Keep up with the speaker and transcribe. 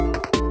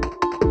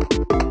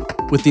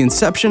With the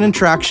inception and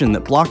traction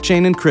that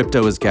blockchain and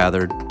crypto has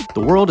gathered, the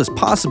world is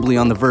possibly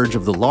on the verge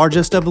of the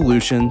largest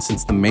evolution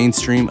since the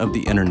mainstream of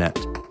the internet.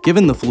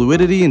 Given the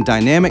fluidity and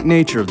dynamic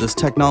nature of this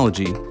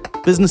technology,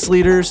 business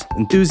leaders,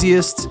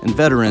 enthusiasts, and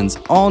veterans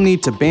all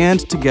need to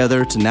band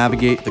together to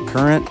navigate the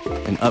current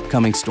and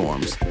upcoming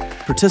storms.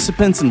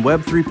 Participants in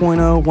Web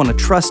 3.0 want a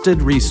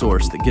trusted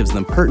resource that gives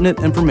them pertinent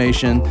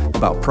information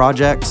about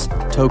projects,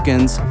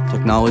 tokens,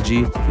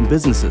 technology, and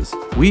businesses.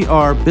 We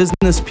are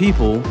business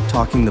people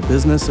talking the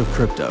business of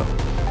crypto.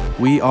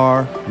 We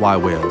are Y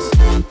Whales.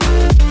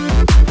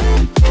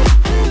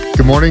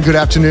 Good morning, good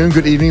afternoon,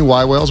 good evening,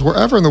 Y Whales,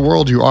 wherever in the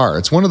world you are.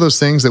 It's one of those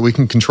things that we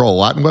can control a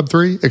lot in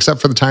Web3,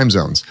 except for the time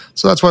zones.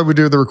 So that's why we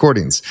do the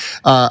recordings.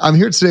 I'm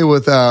here today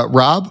with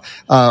Rob.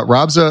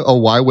 Rob's a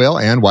Y Whale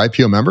and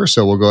YPO member,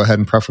 so we'll go ahead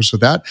and preface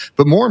with that.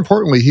 But more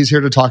importantly, he's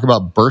here to talk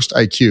about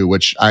BurstIQ,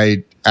 which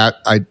I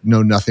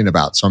know nothing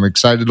about. So I'm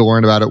excited to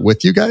learn about it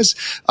with you guys,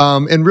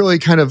 and really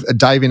kind of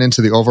diving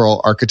into the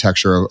overall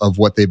architecture of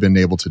what they've been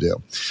able to do.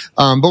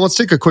 But let's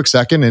take a quick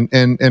second.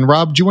 And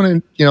Rob, do you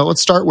want to,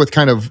 let's start with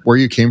kind of where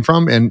you came from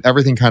and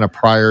everything kind of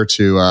prior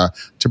to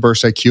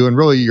BurstIQ and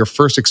really your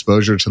first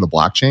exposure to the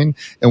blockchain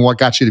and what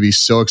got you to be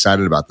so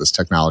excited about this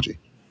technology.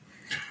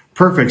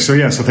 Perfect. So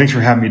thanks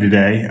for having me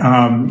today.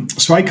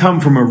 So I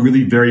come from a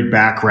really varied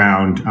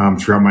background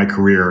throughout my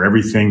career,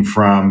 everything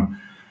from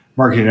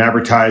marketing and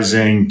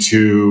advertising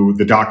to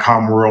the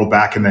dot-com world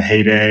back in the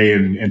heyday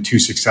and two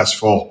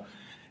successful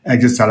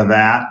exits out of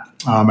that.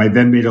 I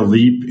then made a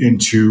leap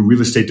into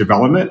real estate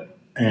development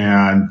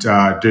and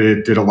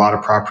did a lot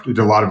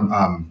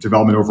of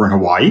development over in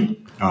Hawaii,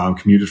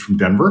 commuted from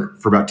Denver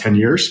for about 10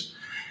 years.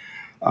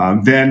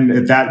 Then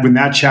when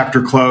that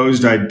chapter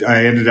closed,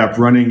 I ended up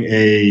running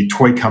a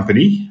toy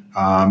company,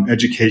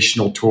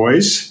 educational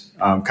toys.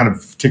 Kind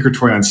of Tinker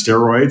Toy on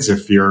steroids,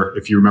 if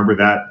you remember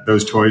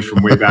those toys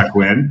from way back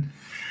when,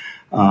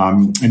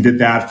 and did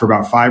that for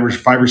about five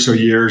or so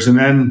years, and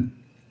then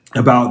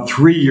about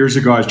 3 years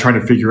ago, I was trying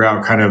to figure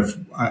out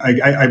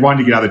I wanted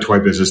to get out of the toy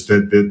business.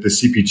 The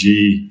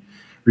CPG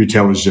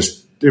retail was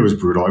it was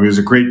brutal. I mean, it was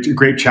a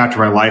great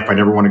chapter of my life. I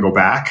never want to go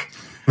back,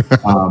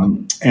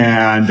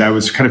 and I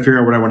was kind of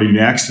figuring out what I wanted to do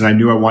next, and I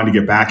knew I wanted to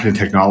get back into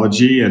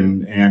technology,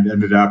 and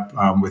ended up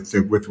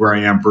with where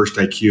I am,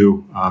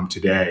 BurstIQ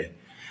today.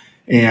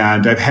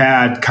 And I've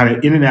had kind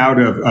of in and out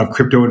of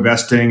crypto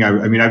investing.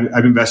 I've been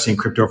investing in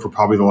crypto for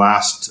probably the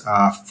last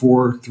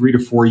 3 to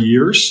 4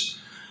 years.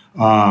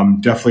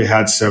 Definitely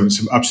had some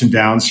ups and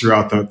downs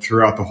throughout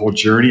the whole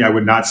journey. I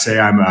would not say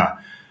I'm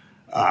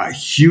a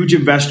huge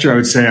investor. I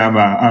would say I'm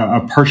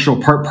a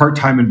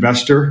part-time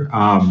investor.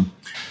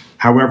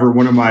 However,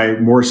 one of my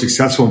more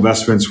successful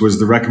investments was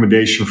the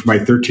recommendation from my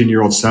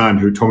 13-year-old son,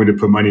 who told me to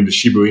put money into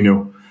Shiba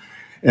Inu,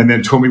 and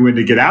then told me when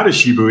to get out of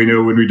Shiba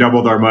Inu when we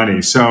doubled our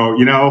money. So,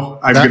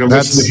 I'm going to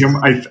listen to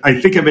him. I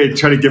think I may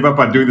try to give up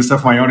on doing this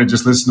stuff on my own and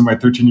just listen to my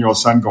 13-year-old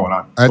son going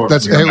on.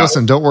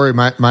 Listen, don't worry.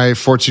 My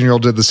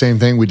 14-year-old did the same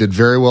thing. We did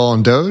very well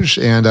on Doge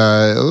and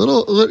a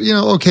little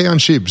okay on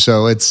Sheep.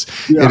 So it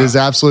is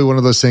absolutely one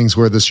of those things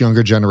where this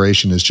younger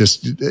generation is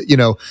just,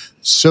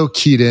 so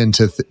keyed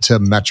into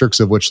metrics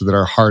of which that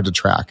are hard to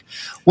track.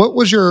 What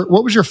was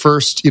your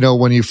first,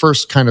 when you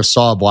first kind of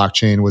saw a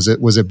blockchain, was it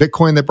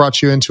Bitcoin that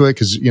brought you into it?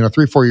 Because,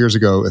 3-4 years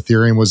ago,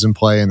 Ethereum was in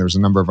play and there was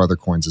a number of other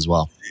coins as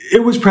well.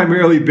 It was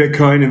primarily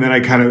Bitcoin. And then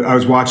I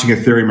was watching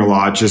Ethereum a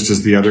lot, just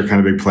as the other kind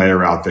of big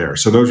player out there.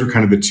 So those were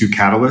kind of the two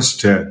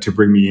catalysts to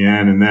bring me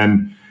in. And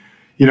then,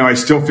 I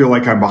still feel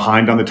like I'm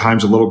behind on the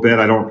times a little bit.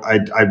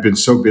 I've been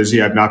so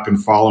busy. I've not been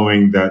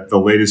following the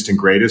latest and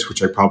greatest,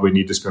 which I probably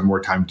need to spend more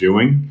time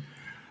doing.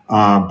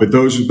 But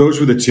those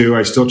were the two.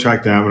 I still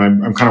track them,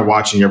 and I'm kind of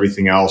watching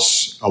everything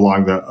else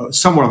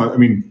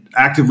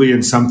actively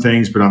in some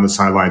things, but on the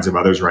sidelines of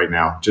others right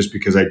now, just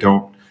because I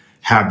don't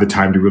have the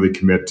time to really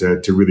commit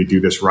to really do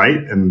this right.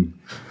 And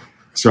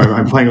so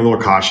I'm playing a little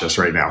cautious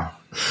right now.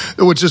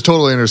 Which is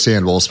totally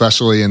understandable,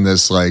 especially in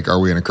this, are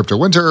we in a crypto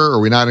winter? Are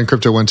we not in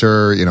crypto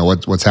winter?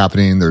 What's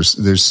happening?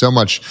 There's so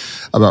much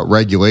about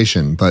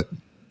regulation, but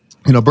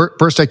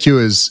BurstIQ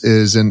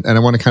is, and I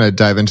want to kind of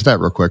dive into that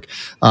real quick.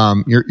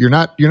 You're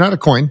not a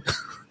coin.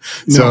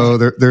 So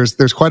no.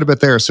 there's quite a bit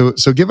there. So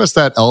give us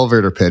that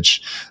elevator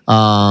pitch,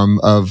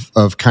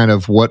 of kind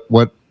of what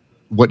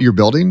you're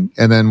building,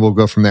 and then we'll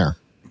go from there.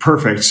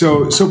 Perfect.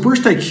 So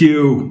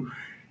BurstIQ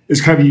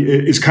is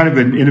kind of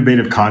an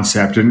innovative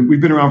concept, and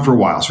we've been around for a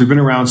while. So we've been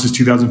around since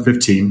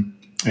 2015,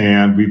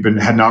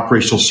 and had an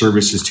operational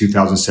service since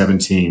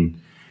 2017.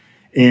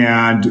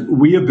 And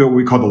we have built what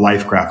we call the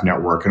LifeGraph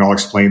network, and I'll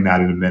explain that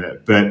in a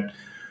minute. But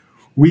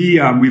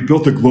we've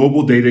built a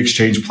global data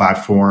exchange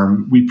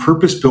platform. We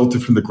purpose-built it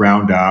from the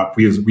ground up.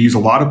 We use a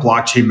lot of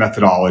blockchain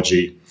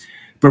methodology,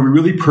 but we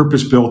really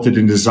purpose-built it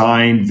and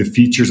designed the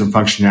features and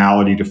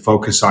functionality to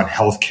focus on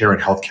healthcare and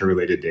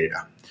healthcare-related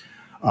data.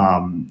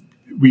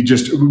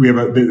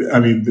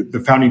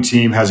 The founding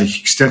team has an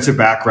extensive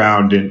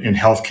background in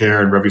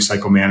healthcare and revenue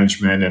cycle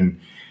management,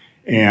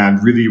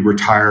 and really we're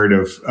tired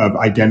of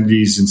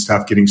identities and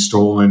stuff getting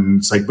stolen.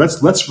 It's like,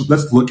 let's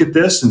look at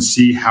this and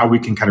see how we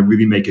can kind of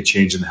really make a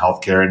change in the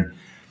healthcare.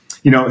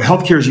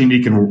 healthcare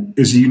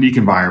is a unique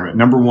environment.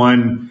 Number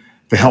one,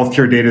 the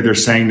healthcare data they're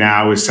saying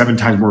now is 7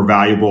 times more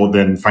valuable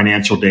than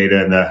financial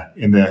data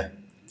in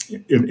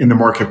the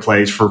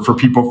marketplace for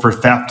people, for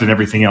theft and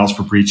everything else,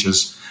 for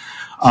breaches.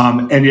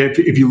 And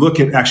if you look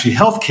at actually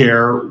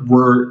healthcare,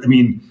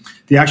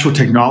 the actual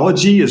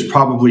technology is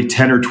probably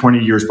 10 or 20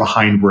 years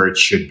behind where it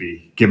should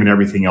be, given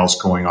everything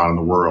else going on in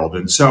the world.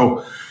 And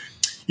so,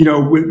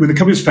 when the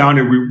company was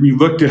founded, we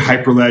looked at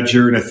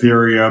Hyperledger and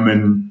Ethereum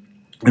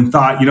and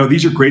thought,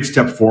 these are great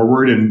steps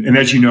forward. And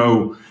as you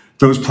know,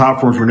 those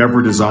platforms were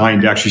never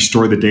designed to actually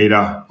store the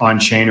data on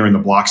chain or in the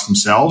blocks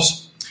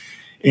themselves.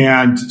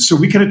 And so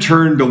we kind of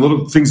turned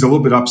things a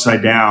little bit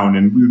upside down,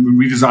 and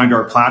we redesigned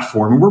our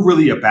platform. And we're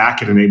really a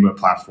back-end enablement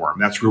platform.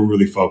 That's where we're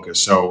really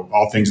focused. So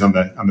all things on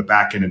the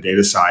back end and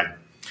data side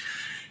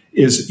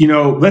is,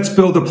 let's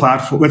build a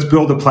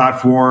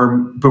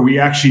platform, but we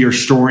actually are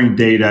storing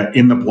data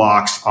in the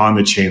blocks on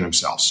the chain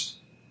themselves.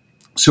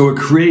 So it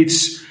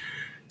creates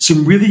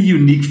some really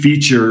unique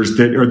features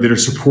that are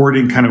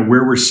supporting kind of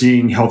where we're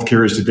seeing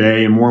healthcare is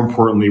today, and more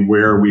importantly,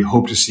 where we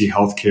hope to see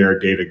healthcare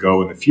data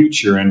go in the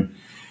future. And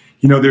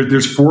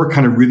there's 4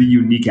 kind of really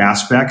unique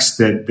aspects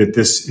that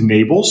this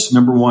enables.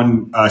 Number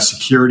one,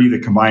 security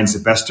that combines the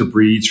best of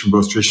breeds from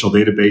both traditional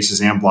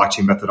databases and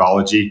blockchain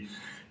methodology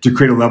to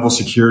create a level of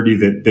security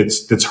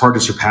that's hard to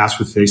surpass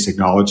with today's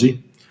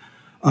technology.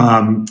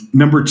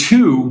 Number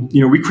two,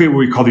 we create what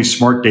we call these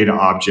smart data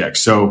objects.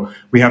 So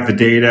we have the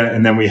data,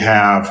 and then we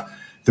have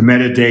the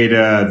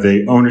metadata,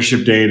 the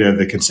ownership data,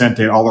 the consent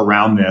data all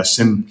around this.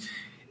 And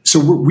so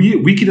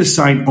we can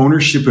assign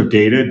ownership of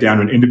data down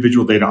to an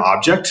individual data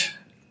object.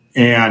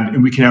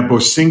 And we can have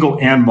both single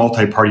and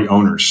multi-party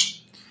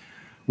owners,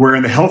 where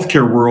in the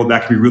healthcare world,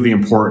 that can be really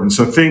important.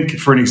 So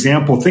for an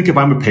example, think if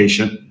I'm a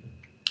patient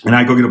and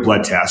I go get a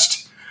blood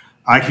test.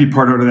 I can be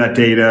part of that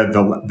data,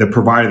 the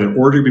provider that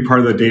ordered be part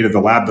of the data, the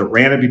lab that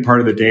ran it be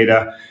part of the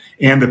data,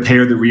 and the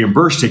payer that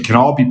reimbursed it can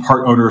all be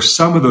part owner of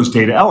some of those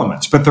data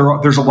elements. But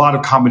there's a lot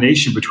of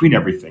combination between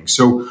everything.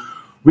 So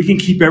we can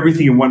keep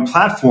everything in one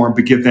platform,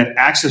 but give them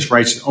access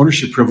rights and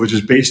ownership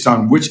privileges based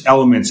on which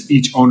elements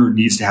each owner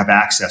needs to have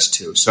access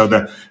to. So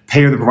the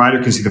payer, the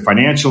provider can see the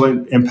financial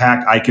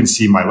impact. I can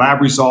see my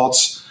lab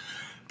results.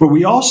 But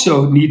we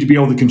also need to be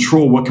able to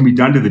control what can be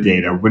done to the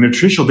data. When a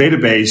traditional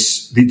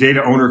database, the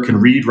data owner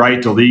can read,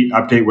 write, delete,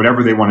 update,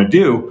 whatever they want to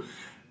do.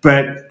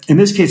 But in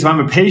this case, if I'm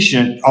a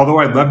patient, although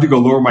I'd love to go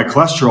lower my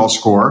cholesterol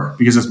score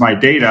because it's my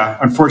data,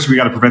 unfortunately, we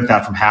got to prevent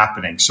that from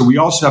happening. So we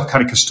also have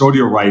kind of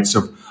custodial rights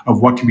of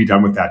what can be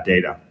done with that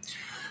data.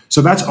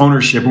 So that's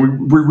ownership.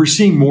 And we're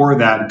seeing more of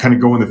that kind of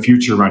go in the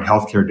future around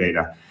healthcare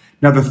data.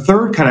 Now, the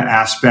third kind of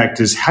aspect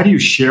is how do you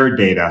share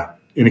data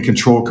in a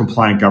controlled,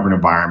 compliant, governed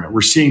environment?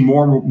 We're seeing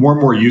more and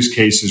more use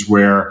cases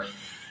where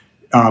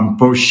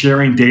both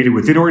sharing data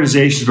within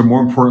organizations, but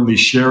more importantly,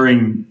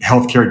 sharing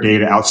healthcare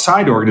data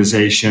outside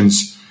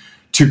organizations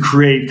to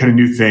create kind of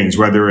new things,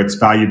 whether it's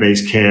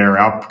value-based care,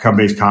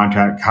 outcome-based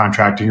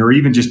contracting, or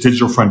even just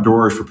digital front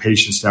doors for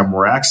patients to have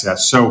more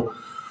access. So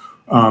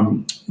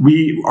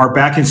our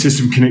backend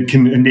system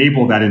can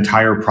enable that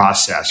entire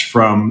process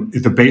from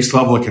the base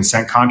level of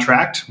consent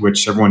contract,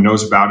 which everyone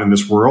knows about in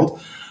this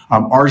world.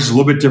 Ours is a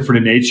little bit different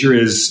in nature.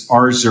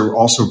 Ours are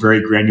also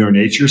very granular in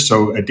nature.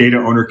 So a data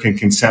owner can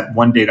consent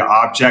one data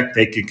object.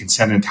 They can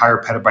consent an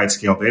entire petabyte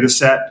scale data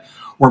set,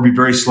 or be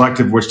very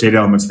selective which data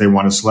elements they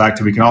want to select.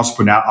 And we can also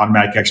put out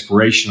automatic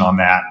expiration on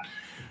that,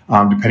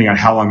 depending on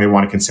how long they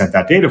want to consent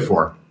that data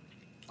for.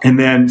 And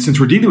then since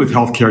we're dealing with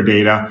healthcare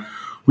data,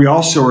 we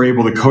also are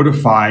able to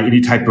codify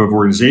any type of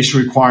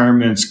organizational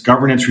requirements,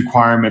 governance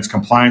requirements,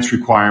 compliance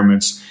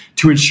requirements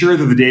to ensure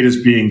that the data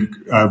is being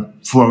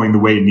flowing the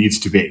way it needs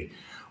to be.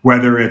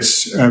 Whether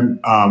it's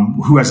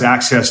who has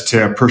access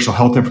to personal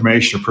health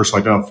information or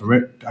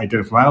personal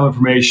identifiable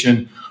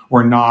information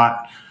or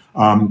not.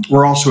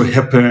 We're also a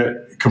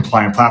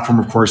HIPAA-compliant platform,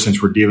 of course,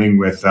 since we're dealing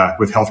with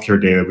healthcare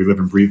data. We live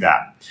and breathe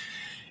that.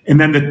 And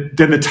then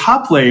the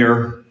top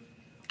layer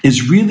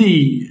is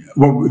really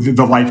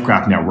the life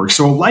graph network.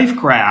 So a life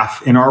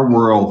graph in our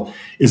world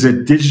is a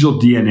digital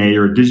DNA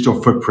or a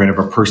digital footprint of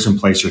a person,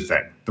 place, or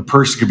thing. The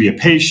person could be a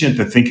patient.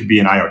 The thing could be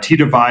an IoT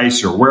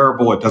device or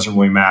wearable. It doesn't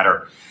really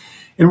matter.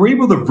 And we're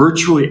able to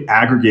virtually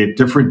aggregate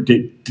different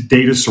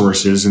data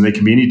sources, and they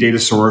can be any data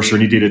source or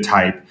any data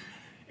type.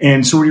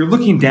 And so when you're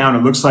looking down,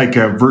 it looks like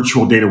a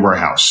virtual data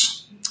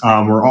warehouse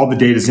where all the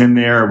data is in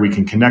there. We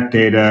can connect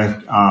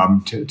data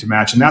to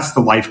match, and that's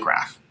the life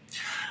graph.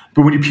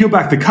 But when you peel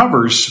back the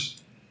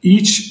covers,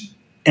 each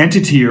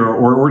entity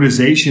or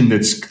organization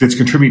that's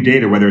contributing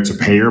data, whether it's a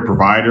payer,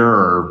 provider,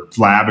 or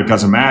lab, it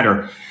doesn't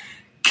matter,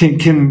 can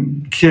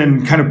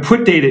kind of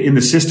put data in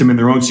the system in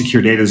their own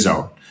secure data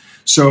zone.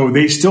 So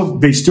they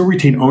still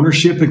retain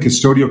ownership and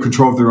custodial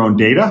control of their own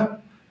data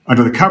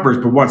under the covers.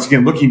 But once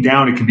again, looking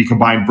down, it can be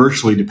combined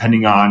virtually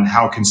depending on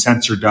how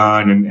consents are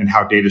done and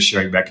how data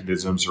sharing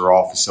mechanisms are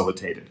all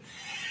facilitated.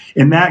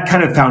 And that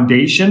kind of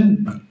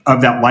foundation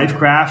of that life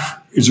graph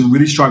is a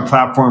really strong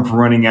platform for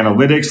running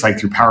analytics like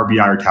through Power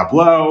BI or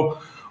Tableau,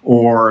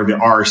 or the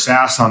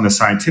RSAS on the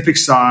scientific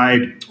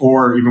side,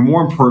 or even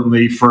more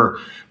importantly, for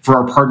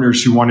our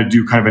partners who want to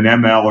do kind of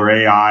an ML or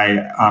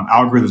AI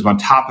algorithms on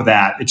top of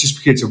that, it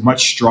just creates a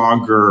much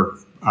stronger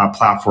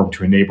platform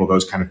to enable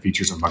those kind of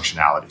features and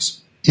functionalities.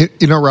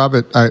 You know, Rob,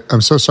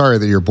 I'm so sorry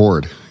that you're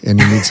bored and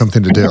you need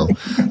something to do.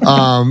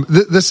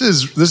 This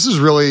is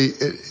really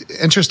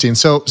interesting.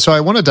 So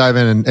I want to dive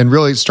in and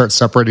really start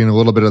separating a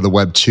little bit of the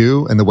Web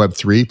 2 and the Web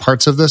 3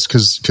 parts of this,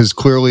 because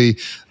clearly,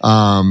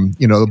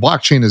 the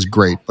blockchain is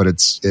great, but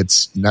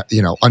it's not,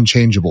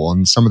 unchangeable.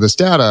 And some of this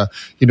data,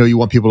 you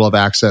want people to have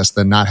access,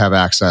 then not have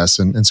access,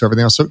 and so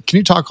everything else. So can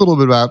you talk a little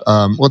bit about,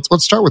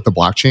 let's start with the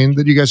blockchain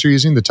that you guys are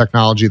using, the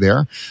technology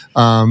there,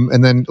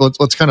 and then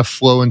let's kind of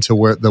flow into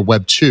where the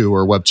Web 2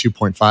 or Web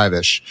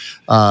 2.5-ish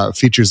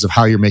features of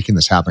how you're making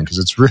this happen, because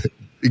it's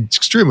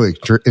extremely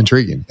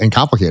intriguing and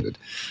complicated.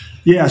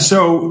 Yeah,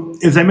 so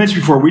as I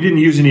mentioned before, we didn't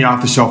use any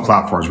off-the-shelf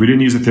platforms. We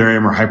didn't use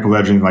Ethereum or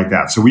Hyperledger, anything like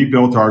that. So we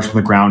built ours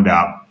from the ground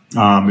up.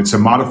 It's a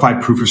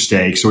modified proof of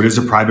stake, so it is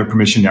a private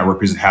permission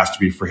network because it has to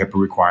be for HIPAA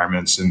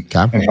requirements and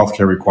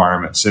healthcare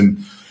requirements.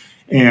 And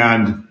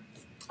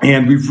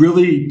we've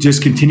really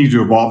just continued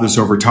to evolve this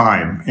over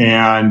time.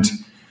 And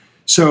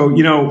so,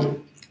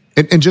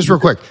 And just real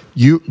quick,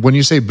 when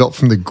you say built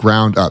from the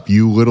ground up,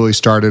 you literally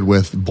started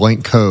with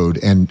blank code,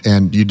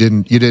 and you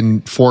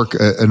didn't fork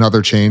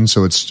another chain,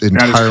 so it's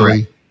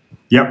entirely.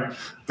 Yep,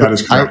 that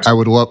is correct. I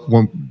would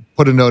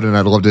put a note, and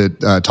I'd love to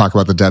talk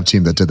about the dev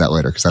team that did that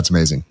later, because that's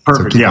amazing.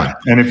 Perfect. So yeah,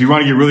 and if you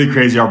want to get really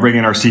crazy, I'll bring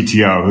in our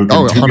CTO who can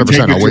 100%. take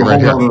it I'll to wait a right whole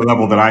here. other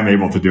level that I'm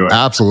able to do it.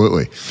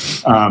 Absolutely.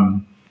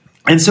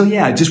 And so,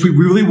 we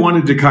really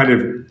wanted to kind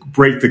of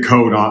break the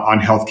code on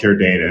healthcare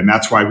data. And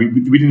that's why we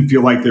didn't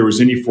feel like there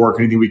was any fork,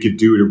 anything we could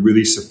do to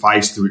really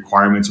suffice the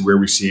requirements of where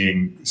we're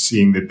seeing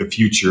the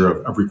future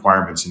of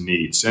requirements and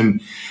needs.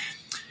 And,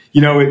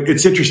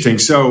 it's interesting.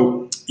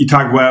 So you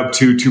talk Web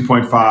 2,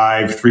 2.5,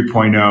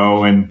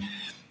 3.0,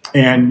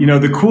 and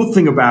the cool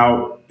thing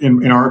about,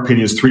 in our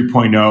opinion, is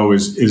 3.0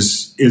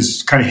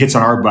 is kind of hits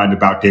on our button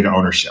about data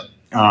ownership.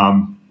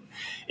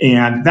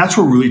 And that's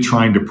what we're really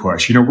trying to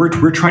push.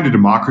 We're trying to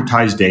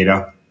democratize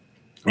data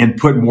and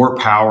put more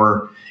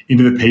power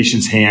into the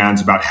patient's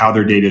hands about how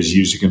their data is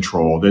used and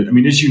controlled. I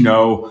mean, as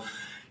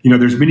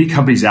there's many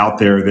companies out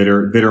there that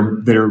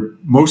are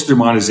most of their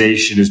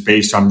monetization is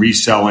based on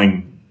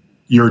reselling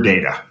your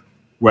data,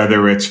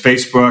 whether it's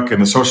Facebook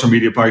and the social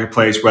media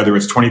marketplace, whether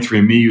it's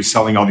 23andMe who's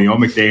selling all the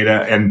omic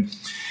data, and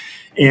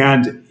we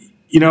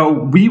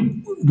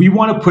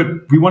want to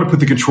put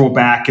the control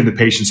back in the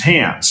patient's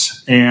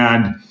hands.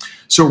 And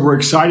so we're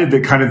excited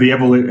that kind of the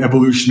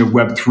evolution of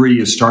Web3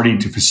 is starting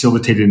to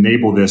facilitate and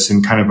enable this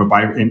in kind of a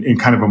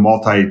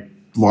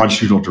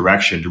multi-longitudinal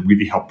direction to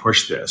really help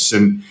push this.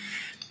 And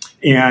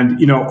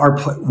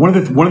one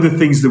of the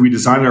things that we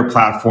designed in our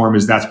platform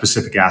is that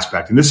specific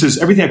aspect. And this is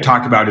everything I've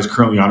talked about is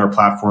currently on our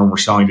platform we're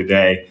selling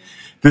today.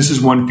 This is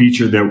one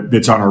feature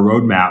that's on our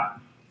roadmap.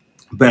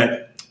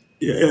 But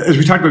as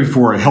we talked about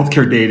before,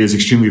 healthcare data is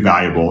extremely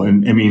valuable.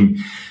 And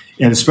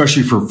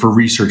especially for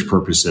research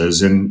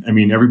purposes. And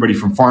everybody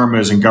from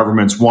pharmas and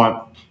governments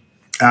want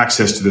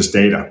access to this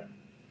data.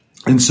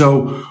 And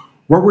so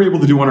what we're able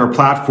to do on our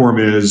platform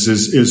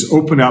is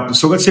open up.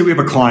 So let's say we have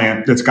a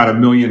client that's got 1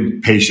 million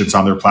patients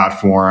on their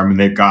platform, and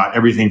they've got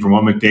everything from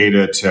omic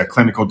data to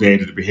clinical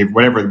data to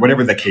behavior,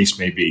 whatever the case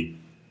may be.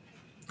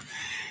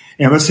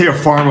 And let's say a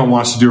pharma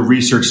wants to do a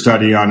research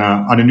study on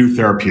a new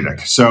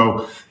therapeutic.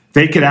 So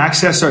they could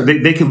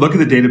they could look at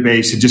the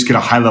database and just get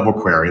a high level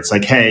query. It's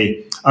like,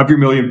 hey, of a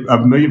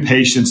million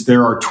patients,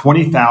 there are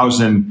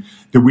 20,000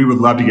 that we would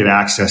love to get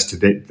access to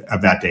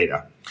of that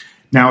data.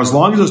 Now, as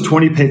long as those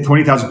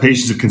 20,000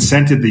 patients have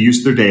consented to the use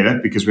of their data,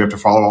 because we have to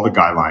follow all the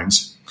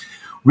guidelines,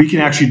 we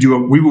can actually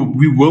we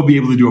will be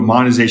able to do a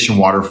monetization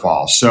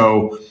waterfall.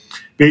 So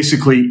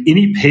basically,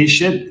 any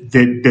patient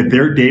that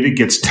their data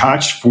gets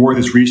touched for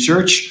this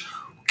research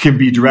can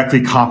be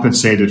directly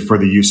compensated for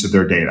the use of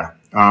their data.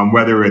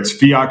 Whether it's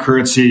fiat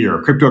currency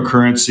or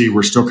cryptocurrency,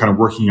 we're still kind of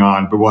working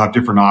on, but we'll have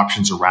different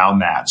options around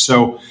that.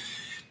 So,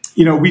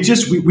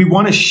 we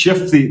want to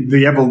shift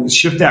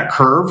shift that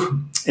curve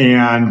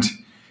and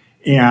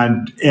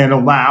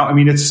allow.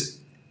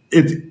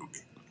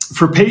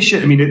 For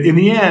patient. In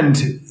the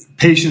end,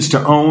 patients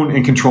to own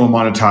and control and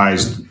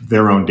monetize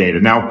their own data.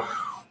 Now,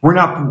 we're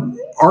not.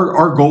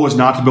 Our goal is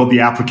not to build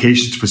the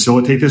applications to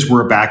facilitate this.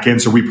 We're a back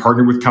end, so we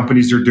partner with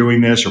companies that are doing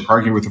this, or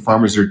partnering with the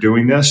farmers that are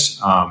doing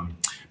this.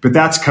 But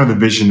that's kind of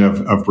the vision of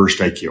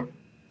BurstIQ.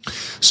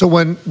 So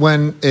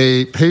when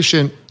a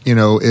patient,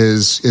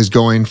 is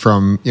going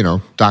from,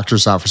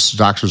 doctor's office to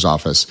doctor's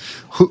office,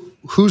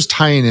 who's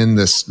tying in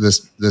this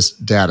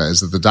data?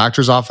 Is it the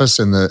doctor's office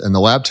and the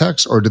lab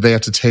techs, or do they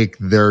have to take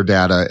their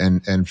data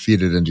and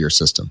feed it into your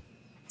system?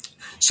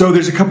 So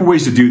there's a couple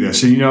ways to do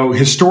this. And,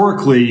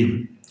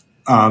 historically,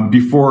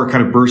 before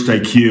kind of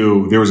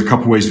BurstIQ, there was a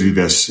couple ways to do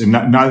this, and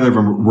neither of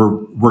them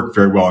worked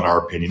very well in our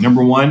opinion.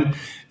 Number one,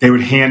 they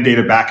would hand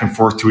data back and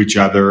forth to each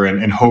other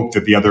and hope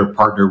that the other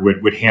partner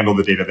would handle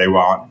the data they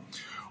want.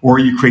 or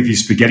you create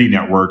these spaghetti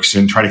networks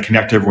and try to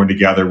connect everyone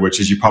together, which,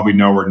 as you probably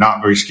know, are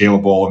not very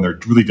scalable and they're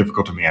really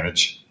difficult to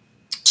manage.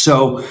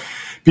 So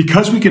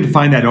because we can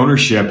find that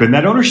ownership, and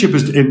that ownership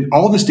is, and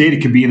all this data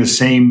can be in the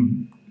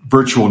same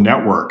virtual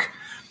network,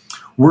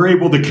 we're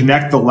able to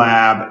connect the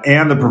lab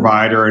and the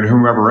provider and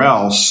whomever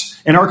else.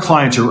 And our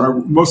clients are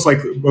most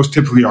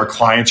typically our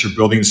clients are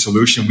building the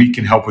solution. We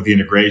can help with the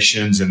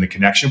integrations and the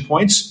connection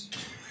points.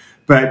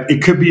 But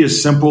it could be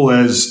as simple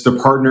as the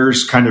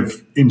partners kind of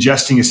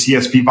ingesting a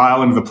CSV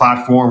file into the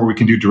platform, where we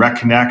can do direct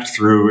connect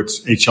through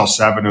its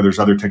HL7, or there's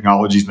other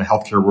technologies in the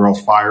healthcare world.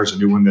 FHIR is a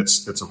new one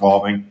that's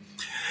evolving.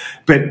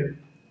 But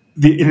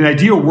in an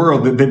ideal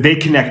world, that they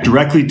connect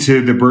directly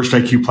to the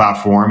BurstIQ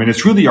platform, and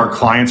it's really our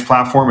client's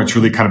platform. It's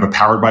really kind of a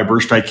powered by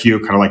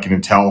BurstIQ, kind of like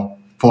an Intel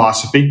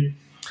philosophy.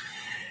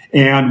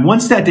 And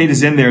once that data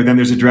is in there, then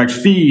there's a direct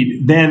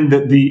feed.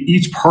 Then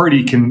each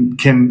party can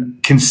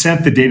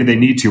consent the data they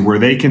need to, where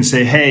they can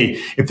say,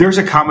 hey, if there's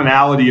a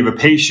commonality of a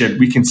patient,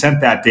 we consent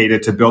that data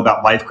to build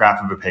that life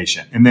graph of a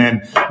patient. And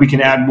then we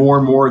can add more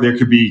and more. There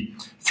could be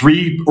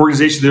 3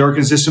 organizations of the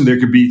Orkin system. There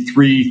could be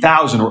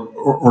 3,000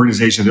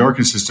 organizations of the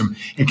Orkin system,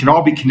 and can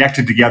all be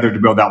connected together to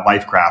build that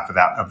life graph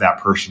of that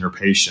person or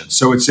patient.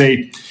 So it's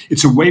a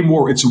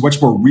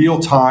much more real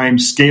time,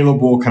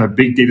 scalable kind of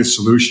big data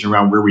solution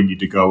around where we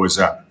need to go as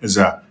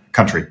a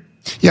country.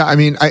 Yeah, I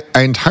mean, I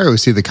entirely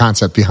see the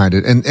concept behind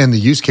it and the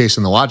use case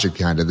and the logic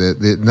behind it.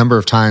 The number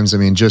of times, I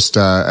mean, just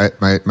my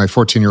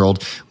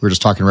 14-year-old, we were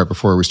just talking right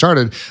before we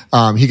started,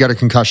 he got a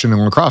concussion in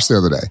lacrosse the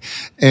other day.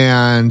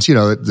 And,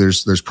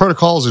 there's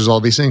protocols, there's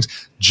all these things.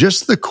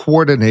 Just the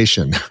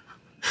coordination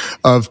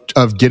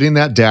of getting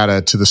that data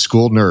to the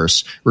school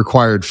nurse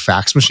required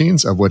fax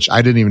machines, of which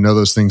I didn't even know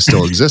those things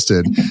still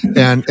existed,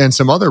 and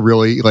some other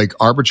really like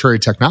arbitrary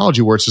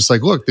technology where it's just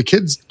like, look, the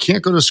kid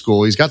can't go to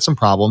school, he's got some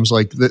problems,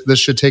 like this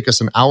should take us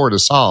an hour to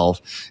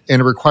solve,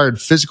 and it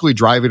required physically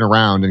driving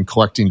around and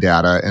collecting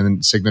data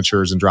and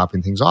signatures and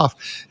dropping things off,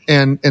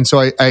 and so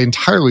I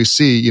entirely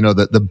see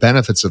the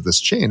benefits of this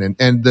chain,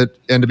 and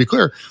to be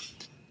clear,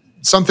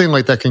 something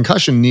like that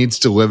concussion needs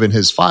to live in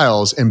his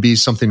files and be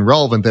something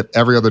relevant that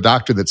every other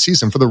doctor that sees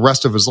him for the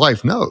rest of his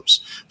life knows,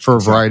 for a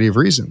variety of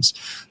reasons.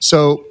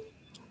 So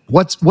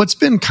what's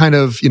been kind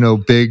of,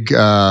 big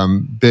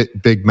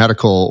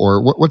medical,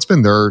 or what's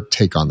been their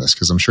take on this?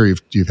 Because I'm sure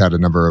you've had a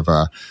number of,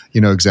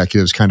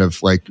 executives kind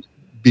of like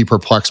be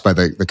perplexed by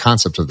the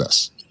concept of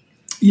this.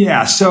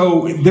 Yeah,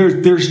 so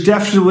there's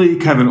definitely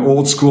kind of an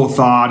old school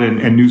thought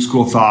and new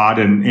school thought,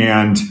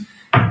 and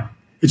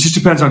it just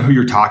depends on who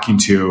you're talking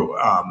to.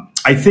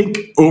 I think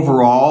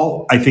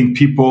overall,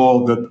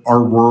 people that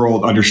our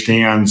world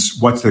understands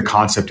what the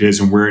concept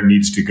is and where it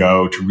needs to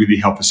go to really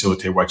help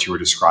facilitate what you were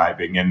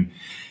describing.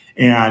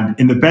 And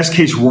in the best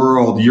case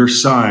world, your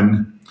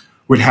son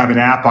would have an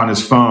app on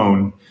his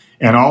phone,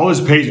 and all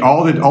his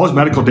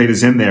medical data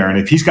is in there. And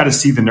if he's got to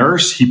see the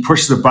nurse, he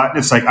pushes a button.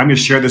 It's like, I'm going to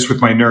share this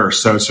with my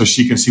nurse so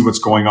she can see what's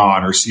going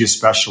on, or see a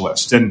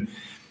specialist. And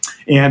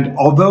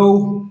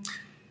although,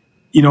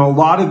 a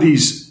lot of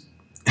these,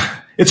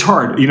 it's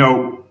hard,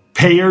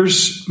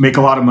 payers make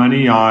a lot of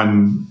money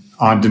on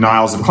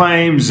denials of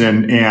claims,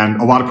 and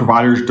a lot of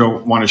providers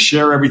don't want to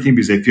share everything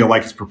because they feel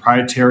like it's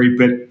proprietary.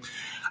 But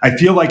I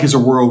feel like as a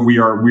world, we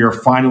are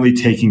finally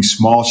taking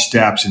small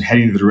steps and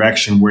heading in the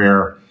direction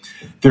where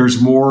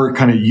there's more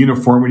kind of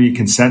uniformity and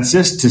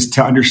consensus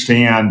to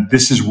understand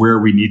this is where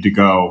we need to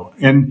go.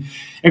 And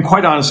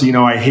quite honestly,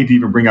 I hate to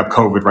even bring up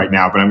COVID right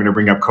now, but I'm going to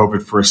bring up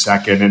COVID for a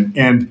second.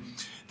 And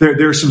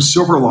there are some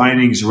silver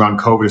linings around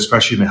COVID,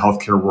 especially in the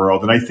healthcare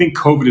world. And I think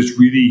COVID has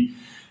really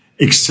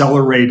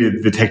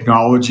accelerated the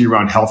technology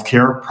around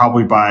healthcare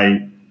probably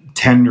by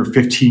 10 or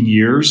 15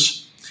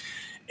 years.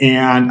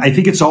 And I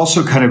think it's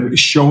also kind of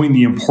showing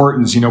the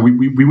importance.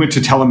 We went to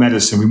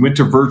telemedicine, we went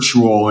to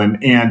virtual,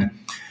 and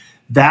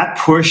that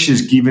push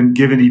is given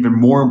even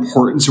more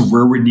importance of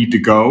where we need to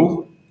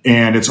go.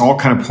 And it's all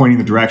kind of pointing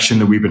the direction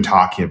that we've been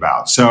talking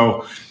about.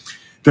 So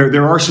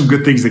there are some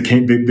good things that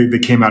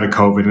came out of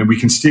COVID, and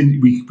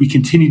we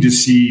continue to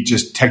see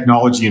just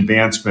technology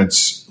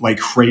advancements like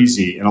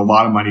crazy, and a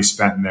lot of money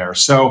spent in there.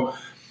 So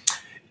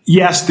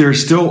yes,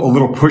 there's still a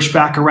little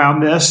pushback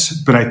around this,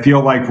 but I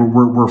feel like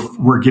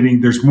we're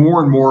getting, there's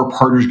more and more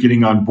partners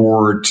getting on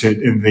board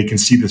and they can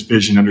see this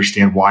vision,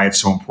 understand why it's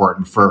so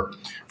important for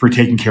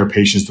taking care of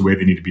patients the way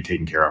they need to be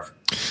taken care of.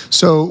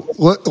 So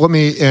let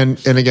me, and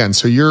again,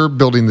 so you're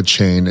building the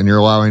chain and you're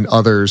allowing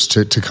others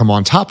to come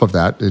on top of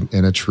that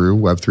in a true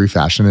Web3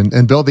 fashion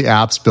and build the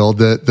apps, build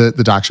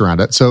the docs around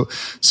it. So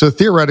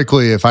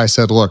theoretically, if I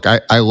said, look,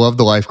 I love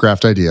the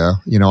LifeGraft idea,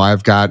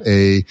 I've got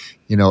a,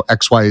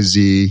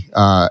 XYZ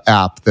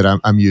app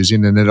that I'm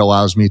using, and it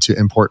allows me to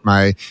import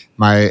my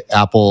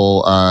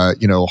Apple,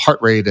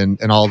 heart rate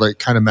and all the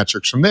kind of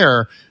metrics from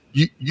there.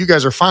 You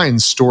guys are fine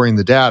storing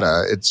the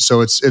data.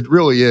 It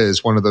really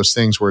is one of those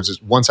things where it's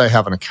just, once I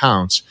have an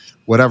account,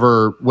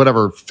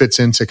 whatever fits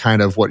into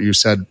kind of what you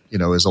said,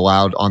 is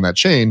allowed on that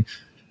chain,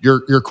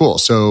 you're cool.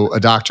 So a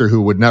doctor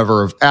who would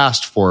never have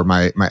asked for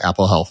my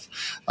Apple Health,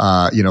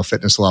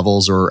 fitness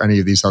levels or any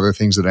of these other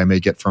things that I may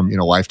get from,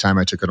 Lifetime.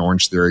 I took an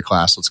Orange Theory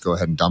class. Let's go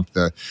ahead and dump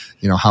the,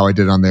 how I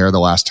did on there the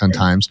last 10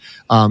 times.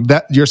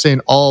 That you're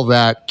saying all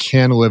that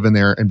can live in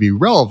there and be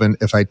relevant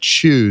if I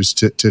choose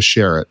to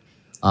share it.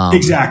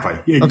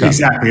 Exactly. Okay.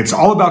 Exactly. It's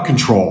all about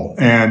control.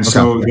 And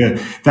so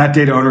that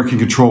data owner can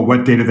control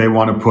what data they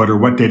want to put or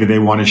what data they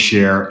want to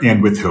share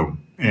and with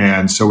whom.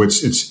 And so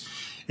it's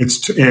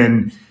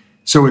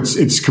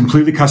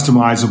completely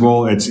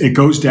customizable. It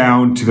goes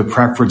down to the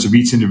preference of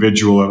each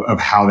individual of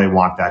how they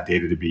want that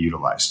data to be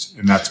utilized.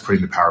 And that's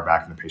putting the power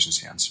back in the patient's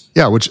hands.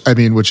 Yeah, which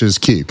is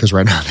key because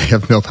right now they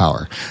have no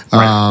power.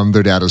 Right.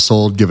 Their data is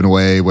sold, given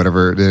away,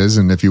 whatever it is.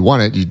 And if you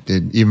want it,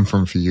 even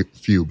from a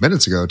few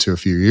minutes ago to a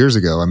few years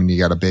ago, you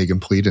got to beg and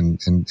plead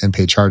and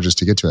pay charges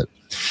to get to it.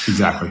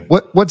 Exactly.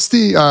 What's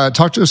the,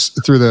 talk to us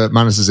through the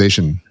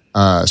monetization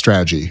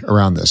strategy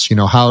around this?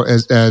 How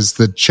as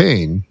the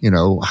chain,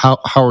 how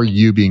are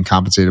you being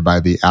compensated by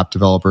the app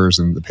developers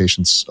and the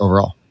patients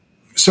overall?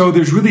 So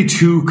there's really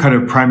two kind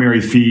of primary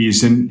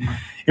fees, and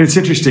it's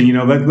interesting.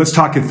 Let's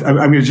talk. I'm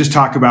going to just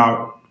talk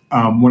about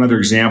one other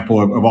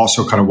example of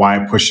also kind of why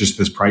I push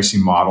this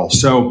pricing model.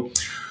 So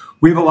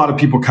we have a lot of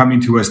people coming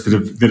to us that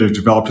have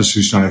developed a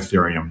solution on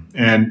Ethereum,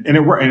 and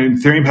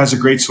Ethereum has a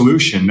great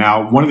solution.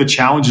 Now, one of the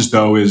challenges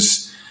though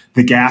is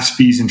the gas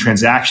fees and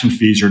transaction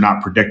fees are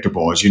not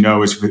predictable. As you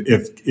know, if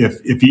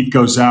ETH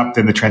goes up,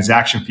 then the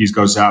transaction fees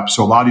goes up.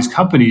 So a lot of these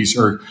companies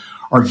are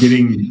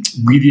getting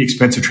really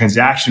expensive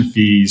transaction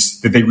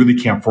fees that they really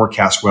can't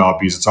forecast well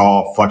because it's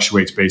all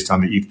fluctuates based on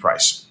the ETH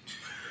price.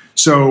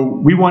 So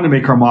we want to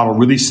make our model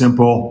really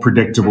simple,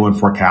 predictable, and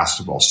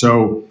forecastable.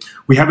 So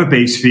we have a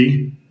base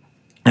fee,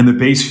 and the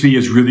base fee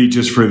is really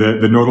just for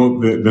the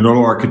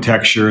nodal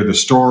architecture, the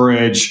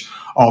storage,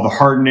 all the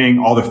hardening,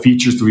 all the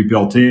features that we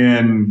built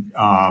in,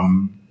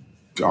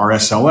 our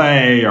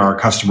SLA, our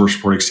customer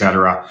support, et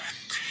cetera.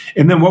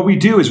 And then what we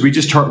do is we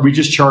just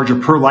charge a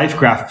per life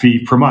graph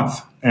fee per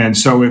month. And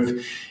so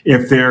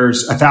if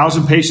there's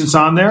 1,000 patients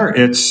on there,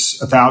 it's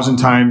 1,000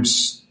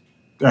 times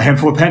a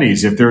handful of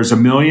pennies. If there's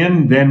 1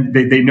 million, then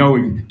they know,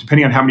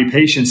 depending on how many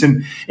patients,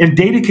 and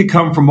data could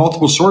come from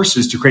multiple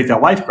sources to create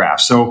that life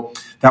graph. So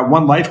that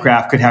one life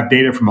graph could have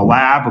data from a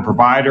lab or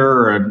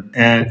provider and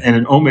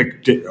an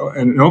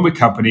omic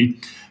company,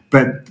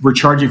 but we're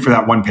charging for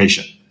that one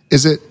patient.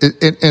 Is it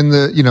in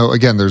the,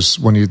 again, there's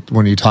when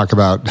you talk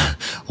about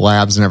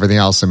labs and everything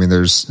else,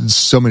 there's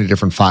so many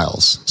different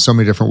files, so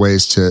many different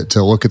ways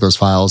to look at those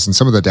files, and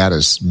some of the data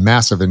is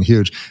massive and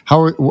huge.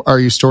 How are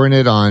you storing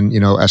it on,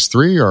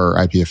 S3 or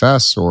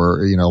IPFS,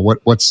 or,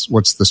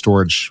 what's the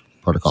storage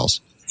protocols?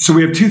 So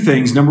we have two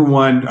things. Number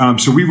one,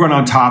 so we run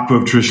on top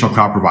of traditional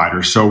cloud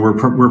providers. So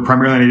we're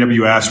primarily on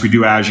AWS. We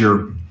do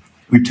Azure.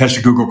 We've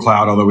tested Google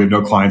Cloud, although we have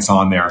no clients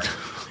on there.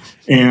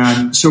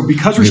 And so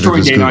because we're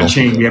storing data on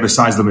chain, we have a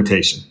size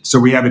limitation. So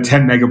we have a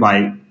 10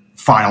 megabyte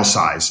file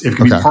size. If it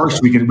can be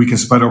parsed, we can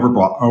split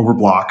over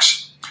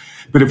blocks.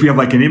 But if we have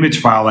like an image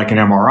file, like an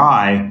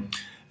MRI,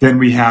 then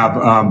we have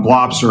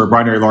blobs or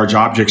binary large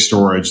object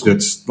storage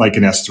that's like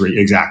an S3.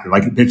 Exactly.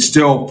 Like it's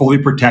still fully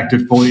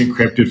protected, fully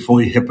encrypted,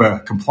 fully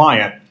HIPAA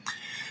compliant.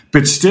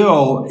 But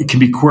still, it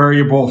can be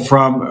queryable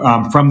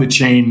from the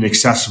chain and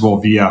accessible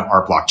via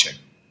our blockchain.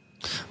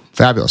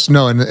 Fabulous.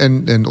 No,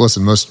 and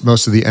listen,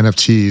 most of the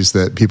NFTs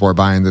that people are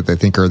buying that they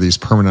think are these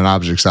permanent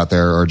objects out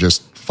there are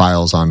just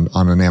files on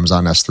an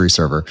Amazon S3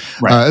 server,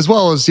 right. As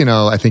well as,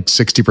 I think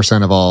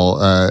 60% of all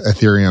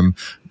Ethereum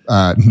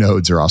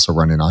nodes are also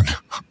running on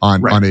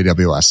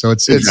AWS. So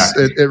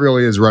it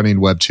really is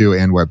running Web 2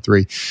 and Web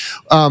 3.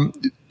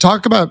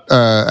 Talk about,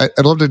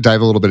 I'd love to dive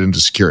a little bit into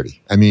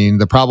security.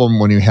 The problem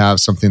when you have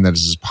something that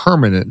is as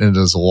permanent and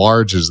as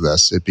large as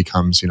this, it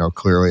becomes,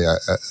 clearly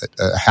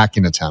a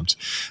hacking attempt.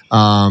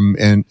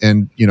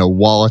 And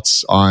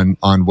wallets on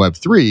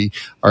Web3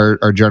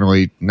 are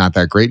generally not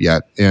that great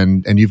yet.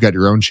 And you've got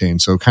your own chain.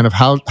 So kind of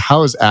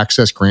how is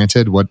access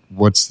granted?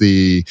 What's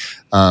the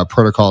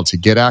protocol to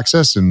get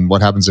access, and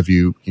what happens if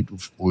you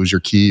lose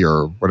your key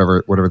or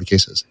whatever the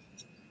case is?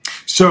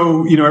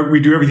 So, we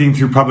do everything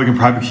through public and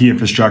private key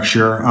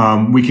infrastructure.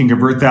 We can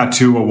convert that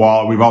to a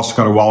wallet. We've also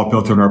got a wallet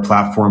built into our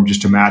platform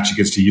just to match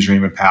against a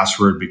username and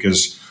password,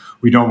 because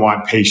we don't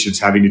want patients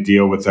having to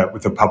deal with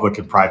a public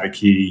and private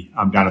key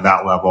down to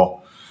that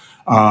level.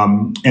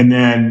 And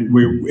then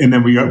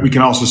we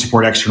can also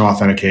support external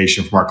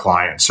authentication from our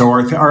clients. So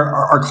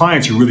our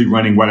clients are really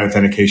running what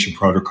authentication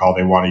protocol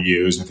they want to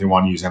use. If they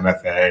want to use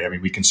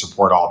MFA, we can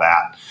support all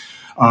that.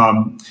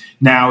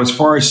 Now, as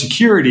far as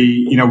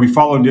security, we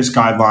follow NIST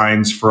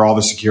guidelines for all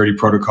the security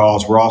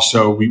protocols. We're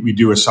also, we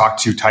do a SOC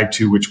 2 Type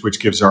 2, which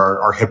gives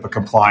our HIPAA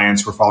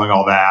compliance. We're following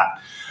all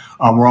that.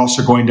 We're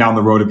also going down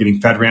the road of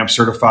getting FedRAMP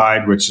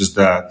certified, which is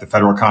the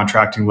federal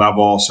contracting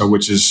level. So,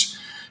 which is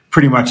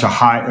pretty much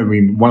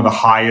one of the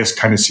highest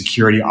kind of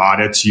security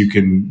audits you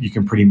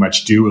can pretty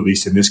much do, at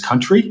least in this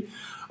country.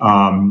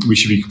 We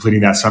should be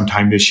completing that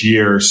sometime this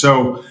year.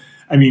 So,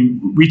 I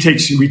mean, we take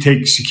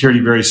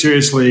security very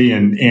seriously,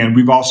 and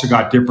we've also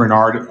got different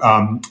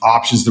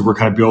options that we're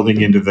kind of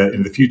building into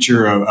the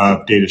future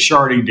of data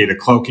sharding, data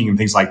cloaking, and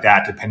things like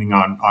that, depending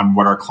on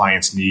what our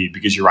clients need.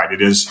 Because you're right,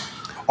 it is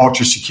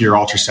ultra secure,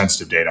 ultra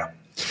sensitive data.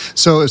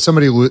 So if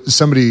somebody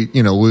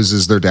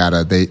loses their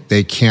data,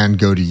 they can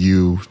go to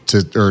you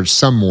or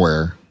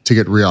somewhere to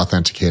get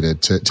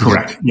re-authenticated to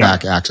get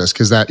back access,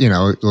 because that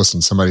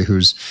listen, somebody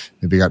who's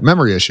maybe got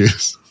memory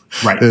issues.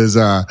 Right. Is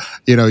you want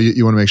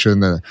to make sure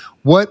that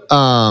what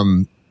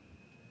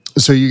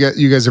so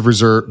you guys have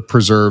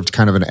preserved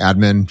kind of an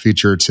admin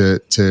feature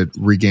to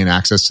regain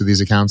access to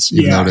these accounts,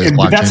 even though it is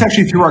blockchain. That's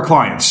actually through our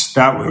clients.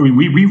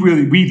 We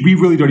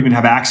really don't even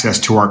have access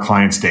to our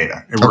clients'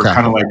 data. We're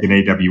kind of like an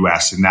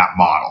AWS in that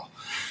model.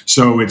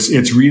 So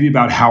it's really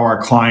about how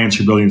our clients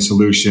are building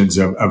solutions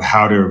of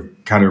how to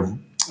kind of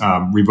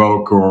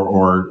revoke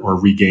or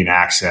regain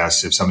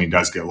access if something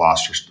does get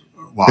lost or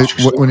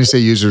when you say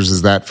users,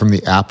 is that from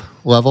the app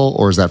level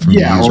or is that from the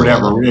user or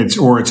whatever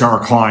level? It's our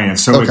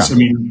clients. So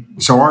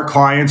so our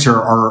clients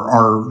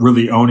are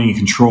really owning and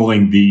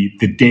controlling the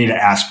data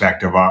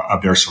aspect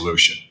of their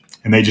solution,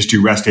 and they just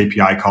do REST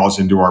API calls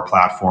into our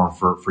platform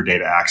for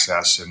data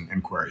access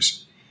and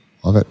queries.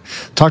 Love it.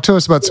 Talk to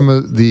us about some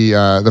of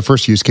the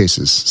first use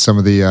cases, some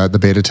of the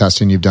beta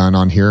testing you've done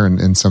on here,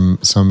 and some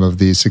of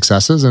the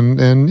successes, and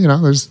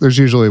there's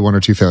usually one or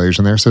two failures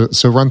in there.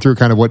 So run through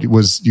kind of what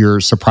was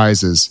your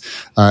surprises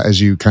as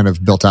you kind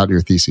of built out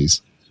your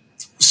theses.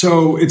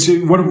 So it's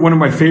one of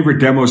my favorite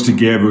demos to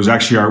give. It was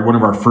actually one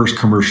of our first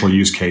commercial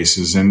use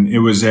cases, and it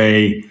was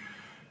a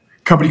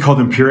company called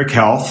Empiric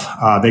Health.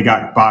 They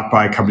got bought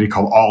by a company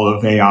called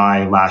Olive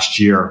AI last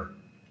year,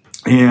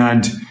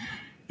 and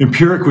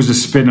Empiric was a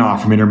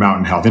spin-off from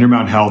Intermountain Health.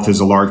 Intermountain Health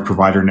is a large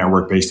provider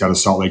network based out of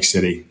Salt Lake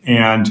City.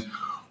 And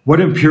what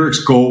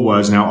Empiric's goal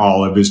was, now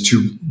Olive, is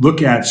to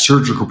look at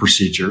surgical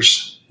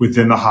procedures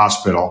within the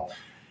hospital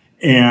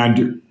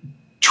and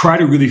try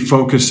to really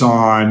focus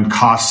on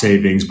cost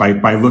savings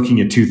by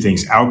looking at two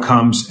things: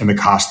 outcomes and the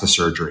cost of the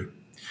surgery.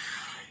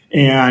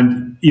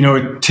 And,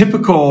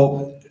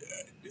 typical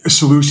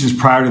solutions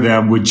prior to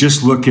them would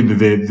just look into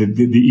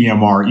the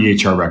EMR,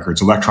 EHR records,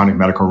 electronic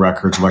medical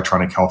records,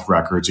 electronic health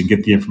records, and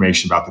get the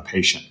information about the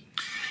patient.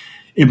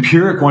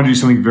 Empiric wanted to do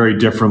something very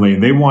differently,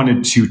 and they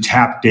wanted to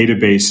tap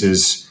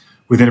databases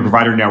within a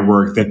provider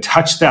network that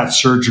touched that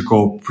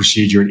surgical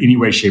procedure in any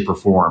way, shape, or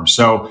form.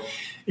 So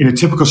in a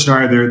typical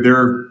scenario,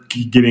 they're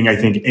getting, I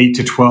think, 8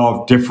 to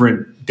 12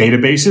 different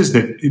databases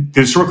that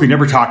historically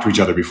never talked to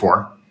each other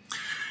before.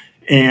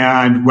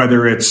 And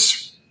whether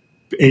it's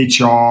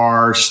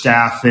HR,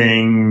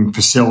 staffing,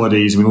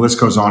 facilities, the list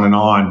goes on and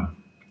on.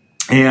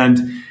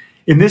 And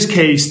in this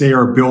case, they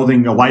are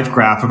building a life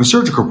graph of a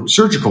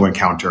surgical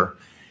encounter.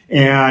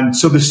 And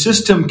so the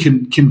system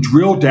can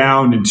drill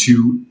down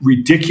into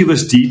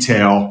ridiculous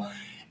detail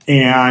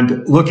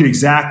and look at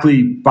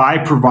exactly by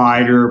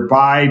provider,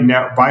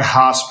 by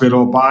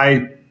hospital,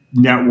 by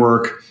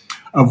network,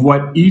 of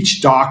what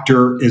each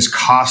doctor is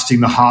costing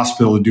the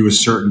hospital to do a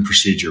certain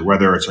procedure,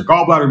 whether it's a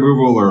gallbladder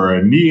removal or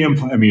a knee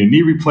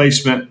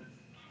replacement,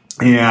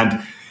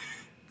 and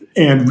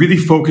really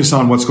focus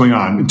on what's going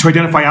on and to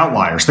identify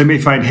outliers. They may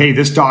find, hey,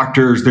 this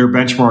doctor's, their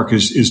benchmark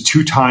is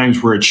 2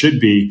 times where it should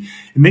be,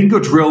 and they can go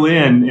drill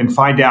in and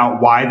find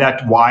out why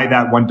that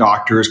one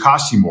doctor is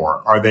costing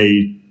more. Are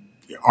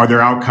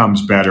their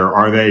outcomes better?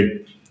 Are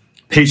they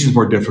patients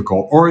more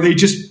difficult? Or are they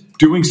just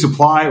doing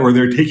supply, or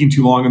they're taking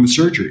too long on the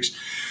surgeries?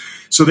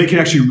 So they can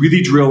actually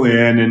really drill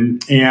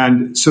in,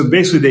 and so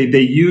basically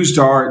they used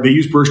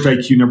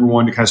BurstIQ number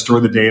one to kind of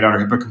store the data on our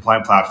HIPAA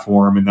compliant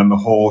platform, and then the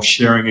whole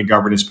sharing and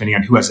governance depending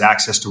on who has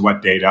access to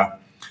what data,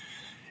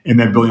 and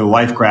then building the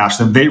life graphs.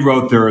 Then they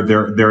wrote their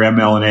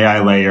ML and AI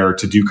layer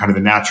to do kind of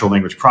the natural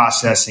language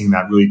processing,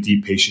 that really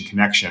deep patient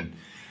connection.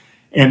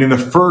 And in the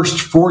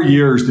first 4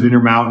 years that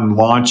Intermountain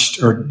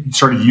launched or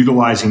started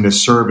utilizing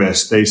this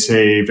service, they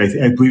saved,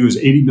 I believe it was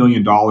 $80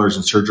 million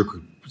in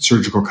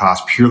surgical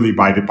costs purely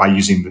by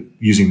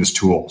using this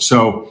tool.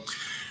 So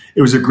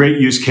it was a great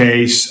use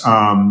case.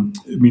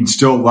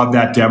 Still love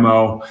that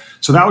demo.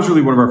 So that was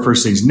really one of our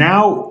first things.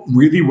 Now,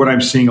 really what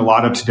I'm seeing a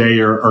lot of today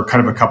are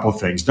kind of a couple of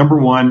things. Number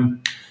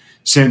one,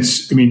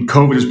 since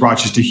COVID has brought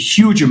just a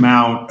huge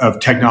amount of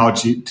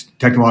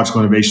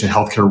technological innovation in the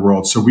healthcare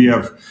world. So we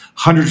have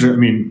hundreds of,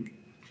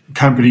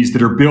 companies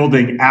that are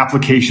building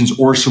applications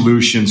or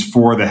solutions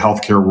for the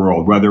healthcare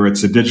world, whether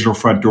it's a digital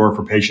front door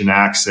for patient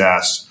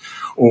access,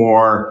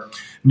 or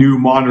new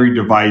monitoring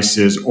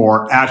devices,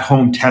 or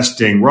at-home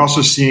testing. We're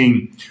also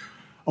seeing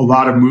a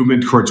lot of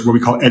movement towards what we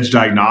call edge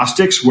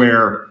diagnostics,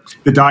 where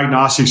the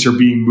diagnostics are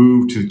being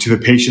moved to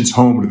the patient's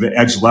home, to the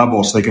edge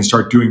level, so they can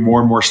start doing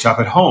more and more stuff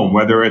at home,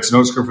 whether it's an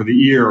otoscope for the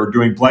ear or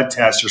doing blood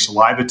tests or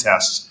saliva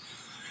tests.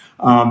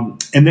 And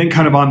then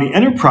kind of on the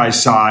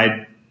enterprise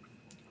side,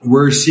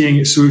 we're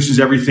seeing solutions,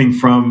 everything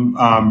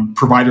from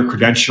provider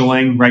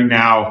credentialing. Right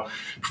now,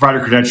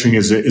 provider credentialing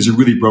is a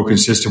really broken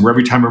system where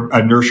every time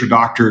a nurse or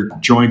doctor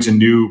joins a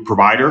new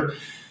provider,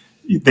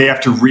 they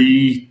have to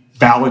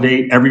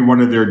validate every one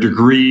of their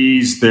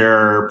degrees,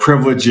 their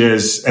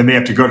privileges, and they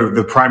have to go to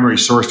the primary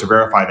source to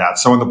verify that.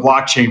 So on the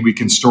blockchain, we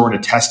can store and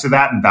attest to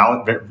that and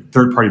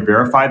third-party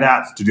verify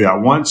that to do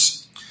that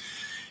once.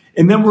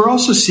 And then we're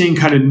also seeing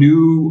kind of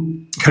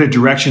new kind of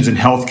directions in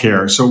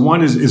healthcare. So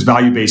one is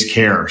value-based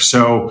care.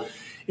 So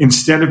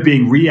instead of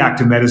being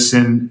reactive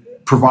medicine,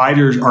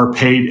 providers are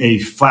paid a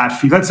flat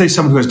fee. Let's say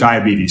someone who has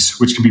diabetes,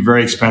 which can be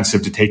very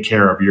expensive to take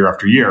care of year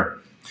after year.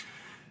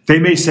 They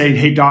may say,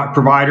 hey,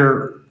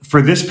 provider,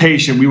 for this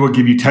patient, we will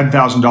give you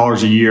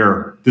 $10,000 a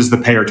year. This is the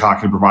payer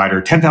talking to the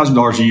provider,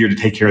 $10,000 a year to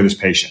take care of this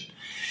patient.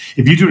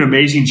 If you do an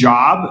amazing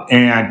job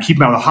and keep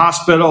them out of the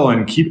hospital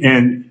and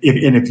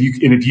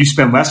if you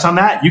spend less on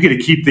that, you get to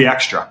keep the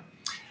extra.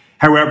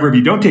 However, if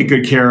you don't take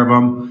good care of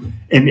them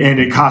and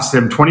it costs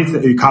them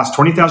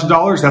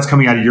 $20,000, that's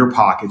coming out of your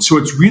pocket. So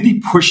it's really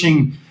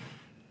pushing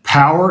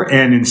power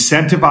and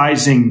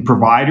incentivizing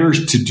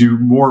providers to do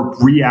more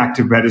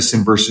proactive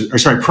medicine versus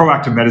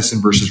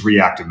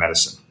reactive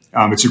medicine.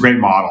 It's a great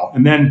model.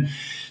 And then,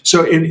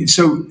 so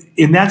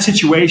in that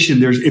situation,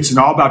 it's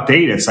all about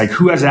data. It's like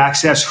who has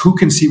access, who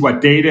can see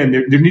what data, and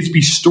there needs to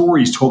be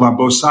stories told on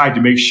both sides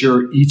to make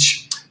sure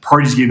each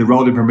party's getting the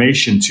relevant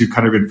information to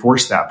kind of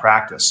enforce that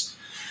practice.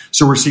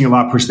 So we're seeing a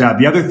lot push that.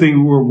 The other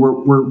thing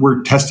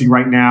we're testing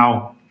right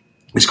now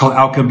is called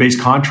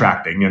outcome-based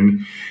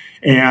contracting.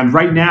 And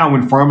right now,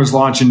 when pharmas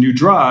launch a new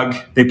drug,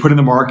 they put in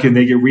the market and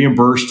they get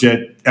reimbursed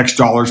at X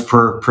dollars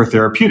per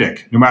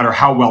therapeutic, no matter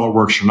how well it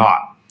works or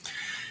not.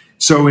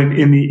 So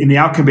in the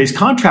outcome-based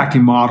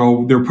contracting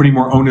model, they're putting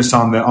more onus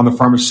on the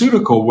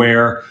pharmaceutical,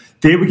 where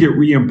they would get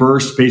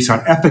reimbursed based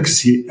on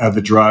efficacy of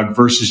the drug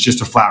versus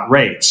just a flat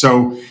rate.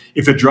 So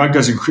if the drug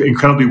does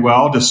incredibly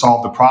well to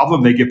solve the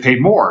problem, they get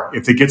paid more.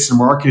 If it gets to the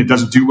market, it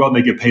doesn't do well, and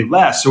they get paid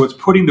less. So it's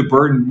putting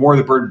more of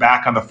the burden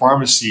back on the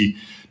pharmacy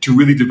to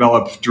really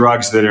develop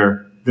drugs that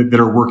are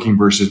working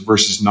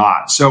versus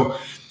not. So,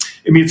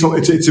 I mean,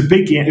 it's a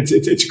big,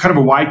 it's kind of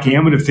a wide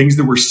gamut of things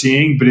that we're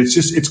seeing, but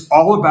it's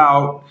all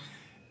about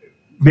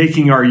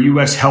making our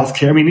U.S.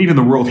 healthcare, I mean, even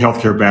the world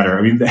healthcare better.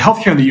 I mean, the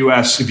healthcare in the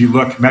U.S., if you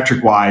look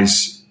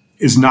metric-wise,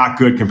 is not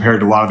good compared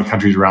to a lot of the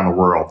countries around the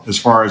world as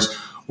far as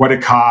what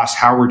it costs,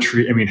 how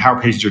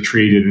patients are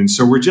treated. And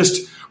so we're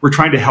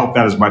trying to help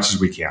that as much as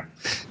we can.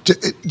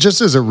 Just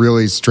as a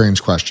really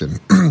strange question,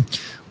 in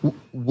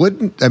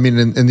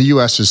the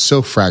U.S. is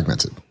so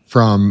fragmented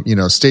from,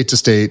 state to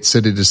state,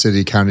 city to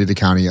city, county to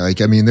county.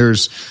 There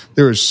is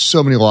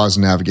so many laws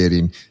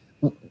navigating.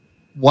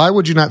 Why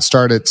would you not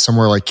start it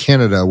somewhere like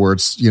Canada, where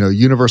it's,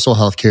 universal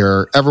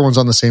healthcare, everyone's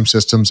on the same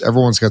systems,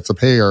 everyone's got to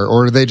pay, or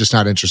are they just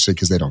not interested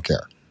because they don't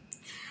care?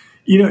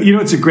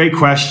 It's a great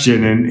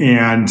question.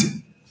 And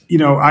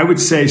I would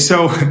say,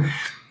 so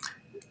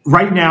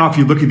right now, if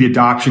you look at the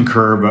adoption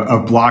curve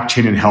of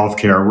blockchain in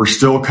healthcare, we're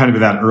still kind of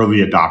in that early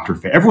adopter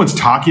phase. Everyone's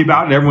talking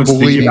about it. Everyone's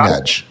thinking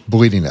about it.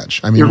 Bleeding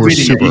edge. I mean, we're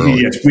super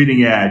early. It's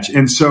bleeding edge.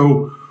 And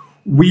so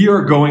we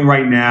are going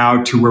right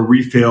now to where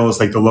we feel is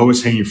like the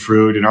lowest hanging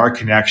fruit in our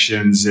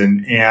connections.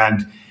 And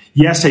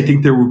yes, I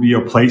think there will be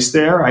a place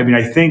there. I mean,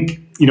 I think,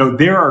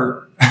 there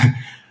are,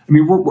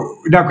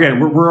 we're now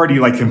granted, we're already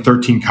like in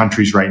 13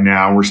 countries right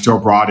now. We're still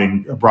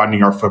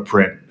broadening our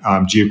footprint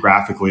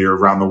geographically or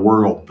around the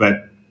world.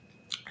 But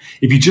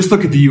if you just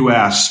look at the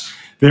U.S.,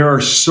 there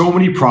are so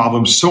many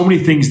problems, so many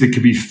things that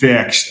could be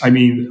fixed. I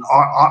mean,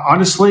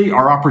 honestly,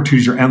 our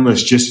opportunities are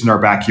endless just in our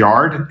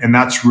backyard, and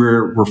that's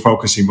where we're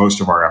focusing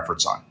most of our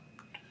efforts on.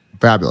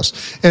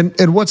 Fabulous.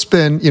 And what's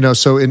been,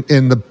 so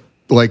in the,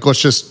 like, let's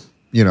just,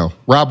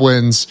 Rob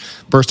wins,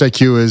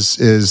 BurstIQ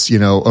is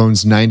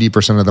owns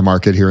 90% of the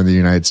market here in the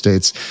United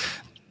States.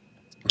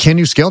 Can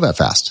you scale that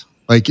fast?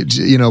 Like,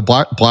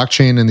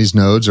 blockchain and these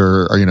nodes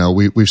are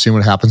we've seen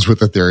what happens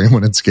with Ethereum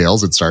when it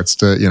scales. It starts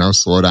to,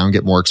 slow down,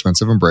 get more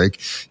expensive and break.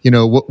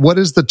 What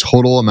is the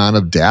total amount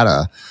of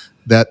data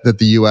that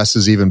the U.S.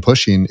 is even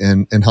pushing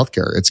in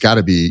healthcare? It's got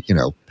to be,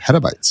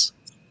 petabytes.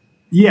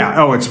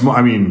 Yeah. Oh, and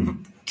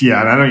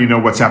I don't even know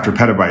what's after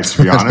petabytes,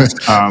 to be honest.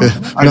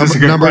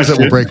 Numbers that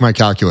will break my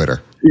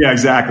calculator. Yeah,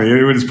 exactly.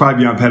 It's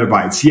probably beyond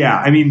petabytes.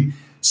 Yeah.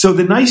 So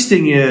the nice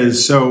thing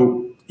is,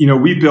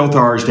 we built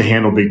ours to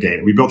handle big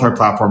data. We built our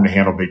platform to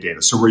handle big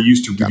data. So we're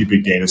used to really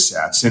big data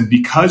sets. And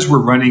because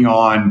we're running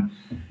on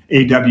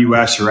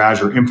AWS or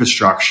Azure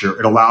infrastructure,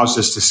 it allows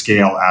us to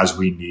scale as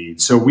we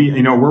need. So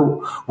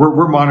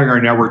we're monitoring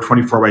our network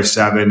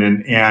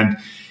 24/7. And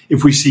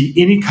if we see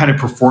any kind of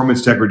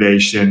performance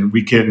degradation,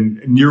 we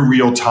can near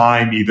real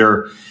time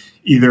either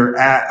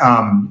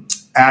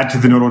add to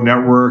the nodal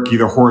network,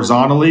 either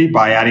horizontally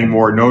by adding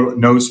more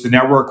nodes to the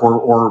network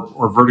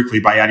or vertically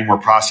by adding more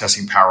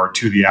processing power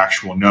to the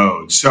actual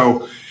node.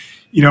 So,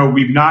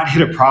 we've not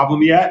hit a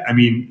problem yet.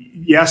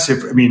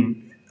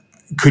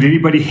 Could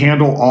anybody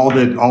handle all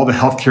the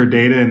healthcare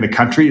data in the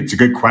country? It's a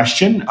good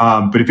question.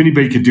 But if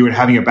anybody could do it,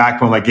 having a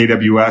backbone like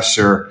AWS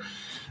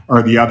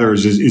or the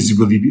others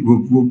would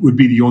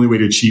be the only way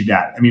to achieve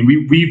that.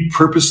 We've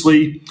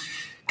purposely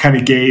kind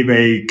of gave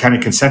a kind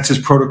of consensus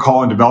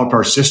protocol and developed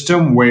our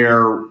system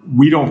where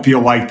we don't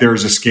feel like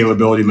there's a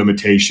scalability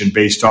limitation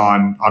based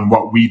on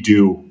what we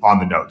do on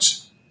the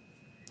nodes.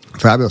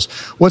 Fabulous.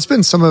 What's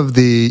been some of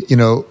the,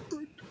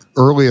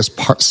 earliest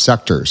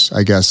sectors,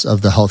 I guess,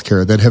 of the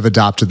healthcare that have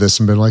adopted this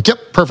and been like, yep,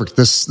 perfect.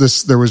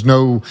 This, there was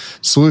no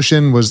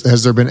solution.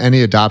 Has there been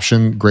any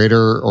adoption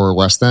greater or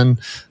less than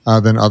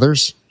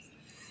others?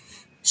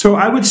 So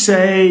I would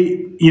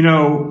say,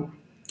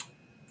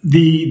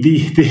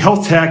 the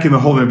health tech and the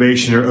whole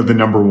innovation are the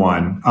number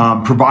one.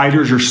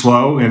 Providers are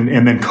slow,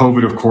 and then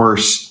COVID, of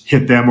course,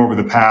 hit them over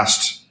the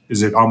past,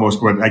 is it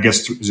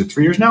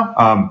 3 years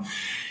now?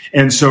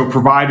 And so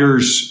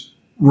providers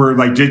were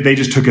like, they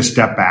just took a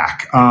step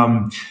back.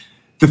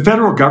 The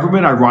federal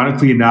government,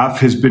 ironically enough,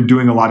 has been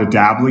doing a lot of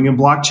dabbling in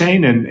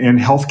blockchain and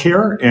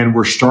healthcare, and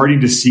we're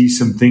starting to see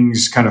some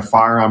things kind of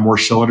fire on more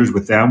cylinders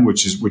with them,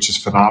 which is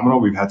phenomenal.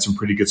 We've had some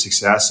pretty good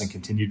success and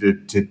continue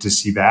to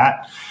see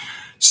that.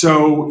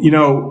 So,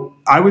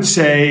 I would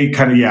say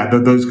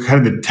those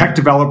kind of the tech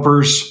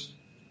developers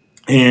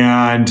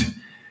and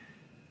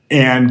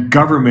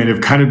government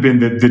have kind of been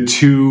the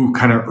two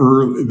kind of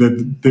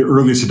the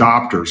earliest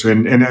adopters.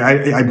 And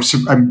I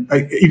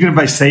even if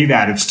I say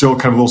that, it's still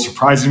kind of a little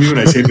surprising to me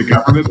when I say the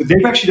government, but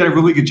they've actually done a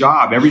really good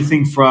job.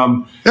 Everything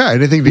from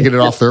anything to get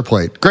it off their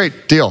plate.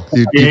 Great deal.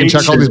 You can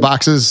check all these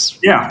boxes.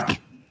 Yeah.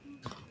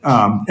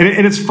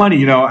 And it's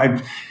funny,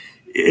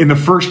 in the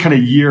first kind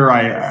of year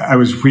I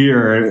was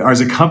here as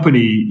a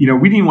company,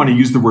 we didn't want to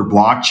use the word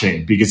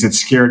blockchain because it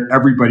scared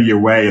everybody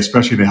away,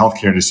 especially the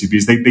healthcare industry,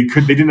 because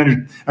they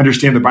didn't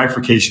understand the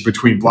bifurcation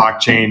between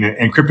blockchain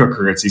and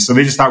cryptocurrency. So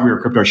they just thought we were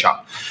a crypto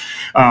shop.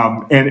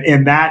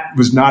 And that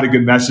was not a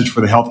good message for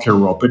the healthcare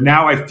world. But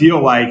now I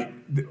feel like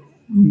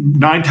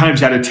 9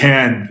 times out of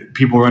 10,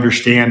 people are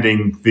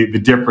understanding the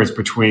difference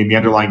between the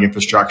underlying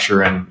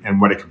infrastructure and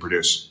what it can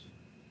produce.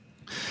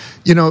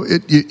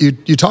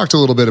 You talked a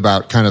little bit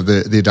about kind of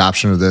the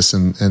adoption of this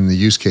and the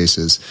use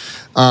cases.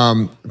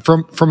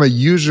 From a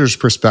user's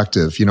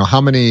perspective,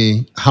 how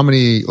many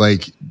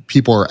like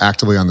people are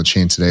actively on the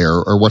chain today,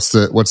 or what's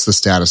the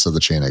status of the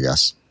chain, I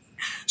guess?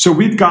 So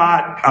we've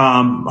got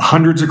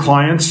hundreds of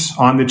clients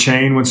on the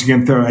chain. Once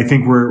again, I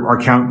think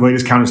our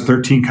latest count is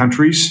 13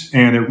 countries,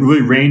 and it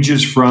really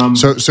ranges from.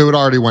 So it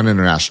already went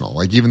international.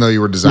 Like even though you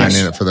were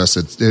designing it for this,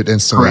 it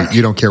instantly. Correct.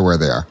 You don't care where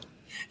they are.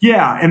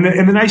 Yeah, and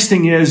the nice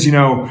thing is,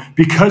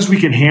 because we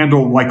can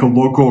handle like a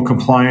local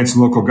compliance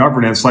and local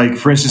governance, like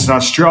for instance in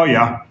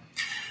Australia,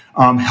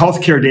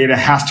 healthcare data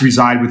has to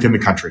reside within the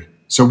country.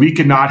 So we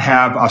cannot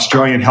have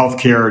Australian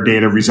healthcare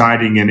data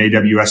residing in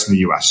AWS in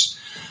the US.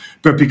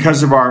 But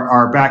because of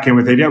our backend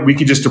with AWS, we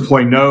can just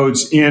deploy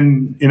nodes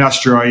in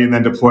Australia and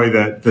then deploy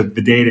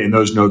the data in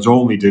those nodes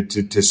only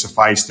to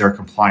suffice their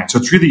compliance. So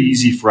it's really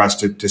easy for us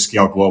to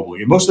scale globally.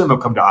 And most of them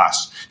have come to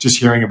us, just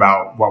hearing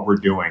about what we're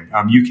doing.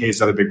 UK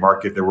is another big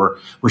market that we're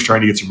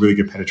starting to get some really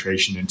good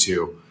penetration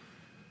into.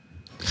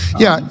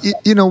 Yeah,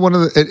 one of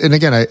the, and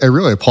again, I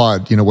really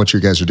applaud, what you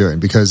guys are doing,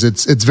 because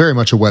it's very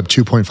much a Web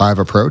 2.5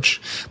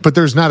 approach, but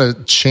there's not a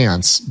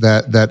chance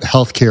that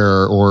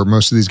healthcare or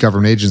most of these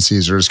government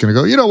agencies are just going to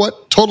go, you know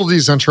what, total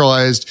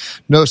decentralized,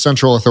 no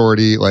central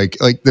authority. Like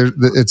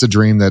it's a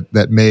dream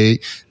that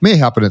may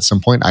happen at some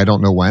point. I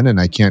don't know when,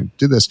 and I can't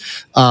do this.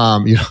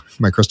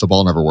 My crystal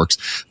ball never works,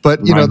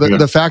 but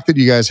the fact that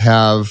you guys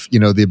have,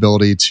 the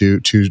ability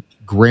to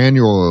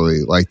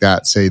granularly like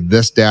that, say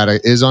this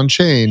data is on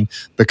chain,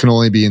 but can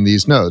only be in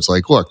these nodes.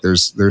 Like, look,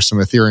 there's some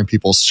Ethereum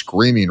people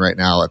screaming right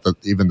now at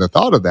even the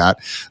thought of that.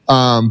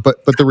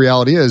 But the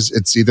reality is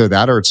it's either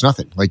that or it's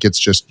nothing. Like it's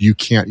just, you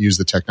can't use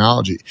the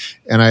technology.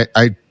 And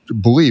I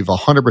believe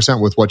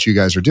 100% with what you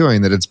guys are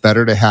doing that it's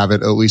better to have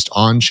it at least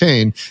on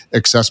chain,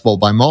 accessible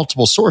by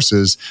multiple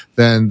sources,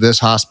 than this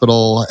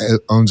hospital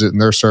owns it in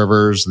their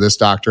servers, this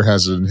doctor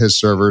has it in his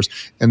servers,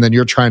 and then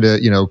you're trying to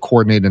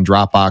coordinate in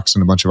Dropbox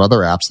and a bunch of other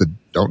apps that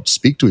don't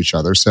speak to each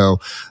other. So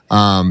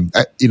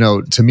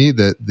to me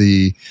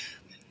the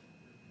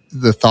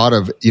thought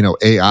of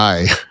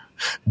AI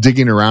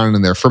digging around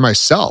in there for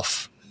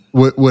myself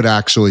would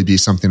actually be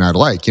something I'd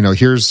like.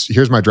 Here's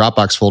my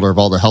Dropbox folder of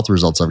all the health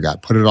results I've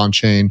got. Put it on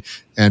chain,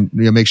 and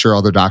make sure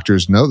other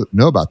doctors know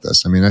about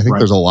this. I mean, I think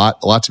there's a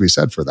lot to be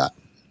said for that.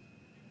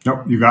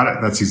 Nope, you got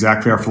it. That's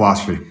exactly our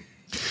philosophy.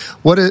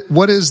 What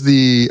is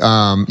the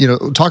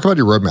talk about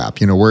your roadmap?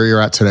 Where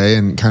you're at today,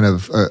 and kind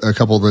of a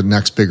couple of the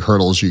next big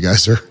hurdles you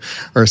guys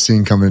are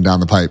seeing coming down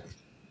the pipe.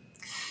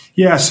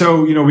 Yeah,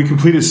 so we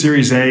completed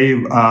Series A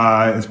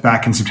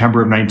back in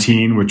September of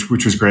 19, which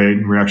was great,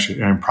 and we're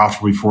actually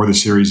profitable before the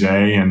Series A,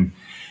 and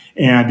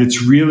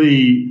it's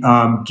really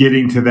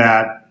getting to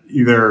that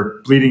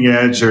either bleeding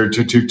edge or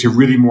to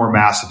really more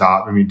mass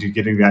adopt. I mean, to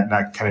getting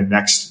that kind of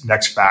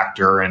next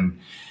factor, and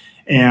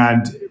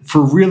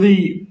for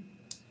really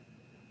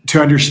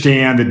to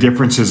understand the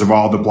differences of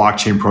all the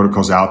blockchain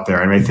protocols out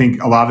there. And I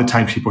think a lot of the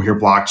time people hear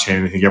blockchain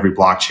and they think every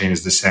blockchain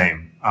is the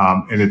same.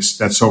 And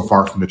that's so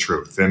far from the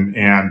truth.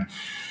 And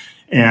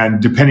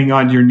And depending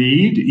on your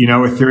need,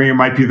 Ethereum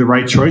might be the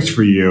right choice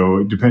for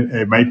you.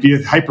 It might be a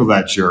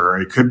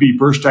Hyperledger. It could be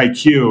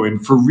BurstIQ.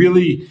 And for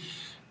really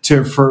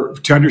to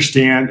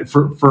understand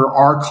for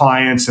our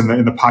clients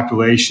and the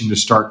population to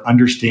start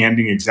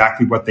understanding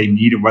exactly what they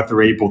need and what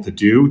they're able to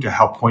do to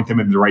help point them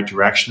in the right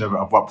direction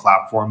of what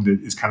platform that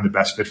is kind of the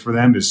best fit for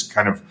them is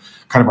kind of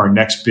our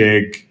next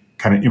big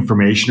kind of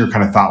information or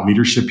kind of thought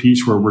leadership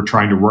piece where we're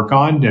trying to work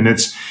on. And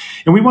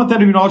we want them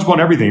to be knowledgeable on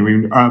everything. We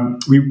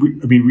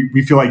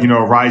feel like, a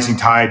rising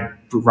tide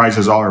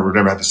rises all, or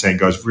whatever the saying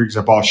goes, brings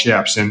up all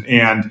ships.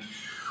 And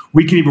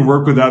we can even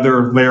work with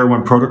other layer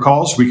 1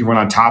 protocols. We can run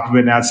on top of it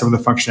and add some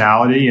of the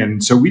functionality.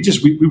 And so we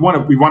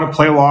want to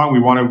play along. We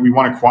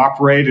want to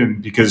cooperate.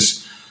 And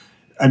because,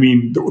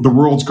 the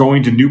world's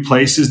going to new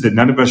places that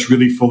none of us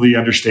really fully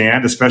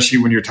understand, especially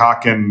when you're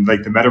talking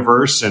like the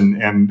metaverse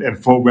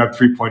and full Web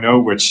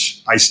 3.0,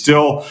 which I'm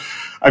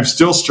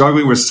still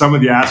struggling with some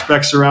of the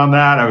aspects around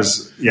that. I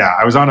was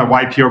on a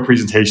YPO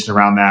presentation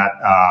around that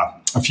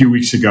a few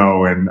weeks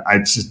ago, and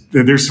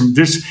there's some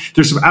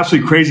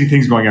absolutely crazy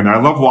things going on there.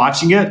 I love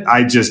watching it.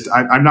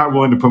 I'm not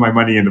willing to put my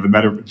money into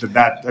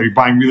the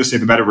buying real estate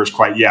in the metaverse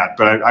quite yet,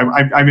 but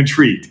I'm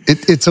intrigued.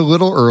 It's a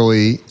little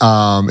early,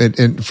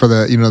 and for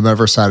the the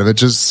metaverse side of it,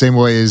 just the same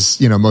way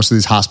as most of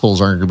these hospitals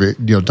aren't going to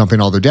be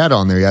dumping all their data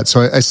on there yet.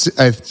 So I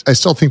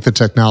still think the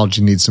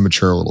technology needs to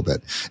mature a little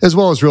bit, as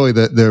well as really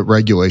the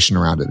regulation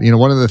around it.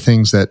 One of the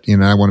things that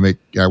I want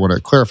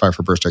to clarify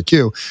for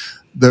BurstIQ.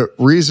 The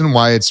reason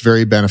why it's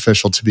very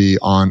beneficial to be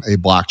on a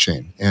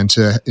blockchain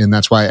and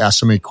that's why I asked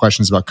so many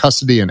questions about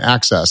custody and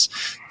access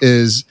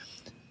is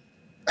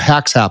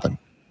hacks happen.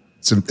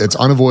 It's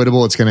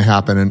unavoidable. It's going to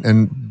happen.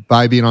 And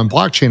by being on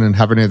blockchain and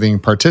having everything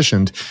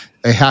partitioned,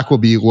 a hack will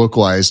be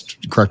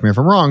localized, correct me if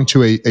I'm wrong,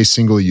 to a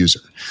single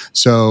user.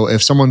 So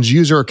if someone's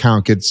user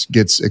account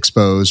gets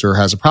exposed or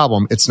has a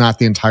problem, it's not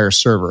the entire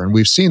server. And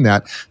we've seen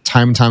that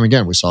time and time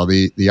again. We saw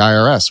the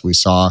IRS. We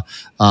saw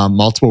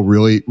multiple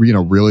really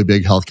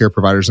big healthcare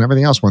providers and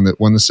everything else.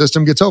 When the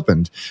system gets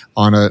opened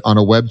on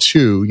a Web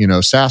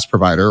 2, SaaS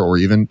provider, or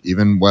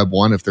even Web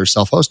 1 if they're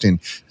self-hosting,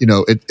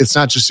 it's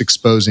not just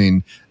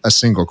exposing a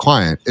single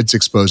client, it's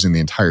exposing the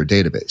entire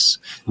database.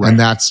 Right.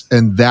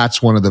 And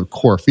that's one of the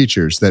core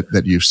features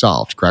that you've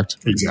solved, correct?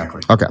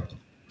 Exactly. Okay.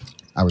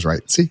 I was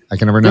right. See, I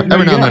can every now and then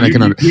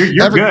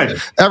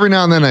good. Every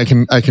now and then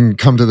I can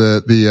come to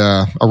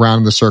the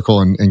around the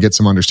circle and get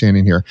some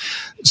understanding here.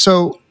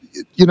 So,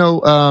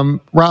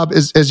 Rob,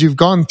 as you've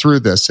gone through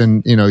this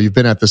and, you've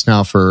been at this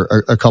now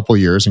for a couple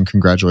of years, and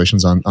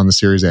congratulations on the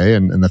Series A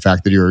and the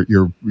fact that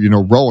you're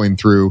rolling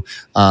through,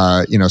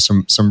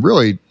 some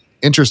really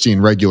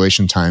interesting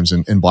regulation times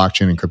in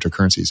blockchain and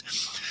cryptocurrencies.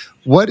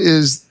 What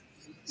is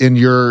in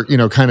your,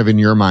 kind of in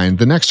your mind,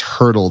 the next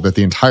hurdle that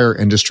the entire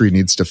industry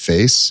needs to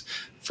face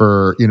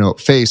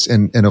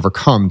and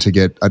overcome to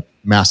get a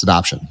mass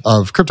adoption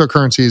of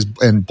cryptocurrencies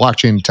and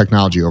blockchain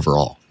technology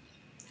overall?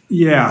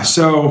 Yeah.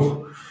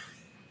 So,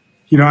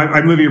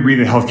 I'm living and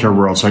breathing the healthcare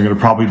world, so I'm going to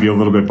probably be a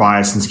little bit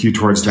biased and skewed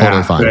towards that.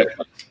 Totally fine.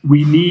 But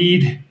we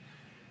need,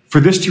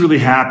 for this to really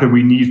happen,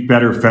 we need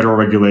better federal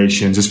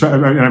regulations,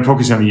 and I'm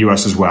focusing on the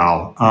U.S. as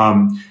well,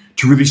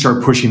 to really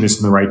start pushing this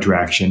in the right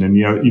direction. And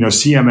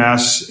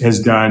CMS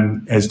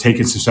has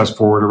taken some steps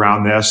forward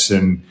around this,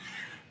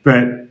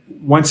 but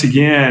once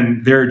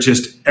again, they're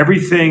just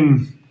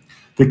everything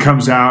that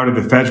comes out of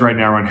the feds right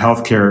now on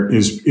healthcare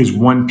is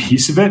one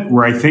piece of it,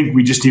 where I think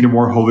we just need a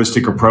more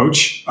holistic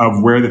approach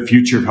of where the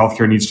future of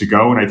healthcare needs to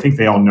go. And I think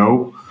they all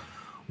know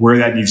where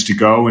that needs to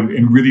go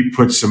and really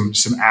put some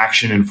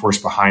action and force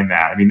behind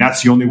that.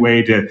 That's the only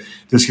way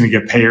that's going to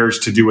get payers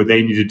to do what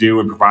they need to do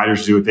and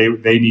providers to do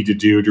what they need to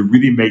do to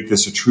really make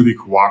this a truly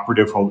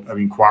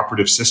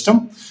cooperative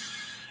system.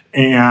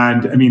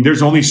 And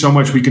there's only so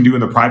much we can do in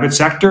the private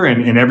sector,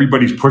 and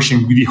everybody's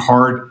pushing really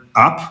hard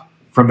up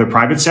from the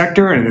private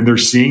sector, and they're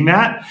seeing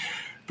that.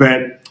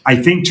 But I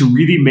think to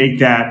really make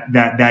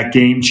that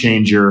game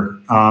changer,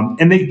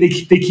 and they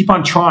keep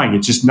on trying.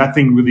 It's just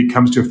nothing really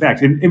comes to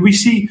effect. And we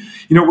see,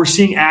 we're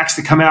seeing acts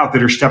that come out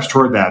that are steps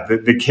toward that,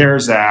 the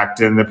CARES Act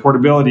and the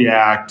Portability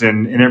Act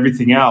and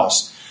everything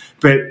else.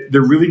 But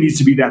there really needs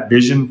to be that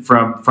vision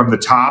from the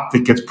top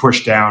that gets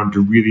pushed down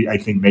to really, I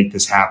think, make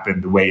this happen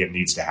the way it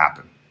needs to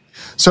happen.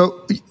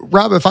 So,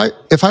 Rob,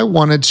 if I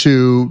wanted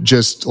to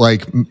just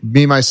like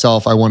me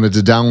myself, I wanted to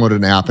download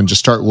an app and just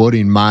start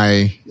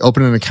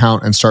open an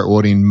account and start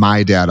loading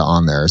my data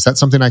on there. Is that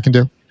something I can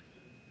do?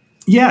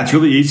 Yeah, it's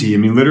really easy.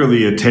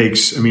 Literally it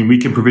takes, we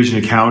can provision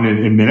an account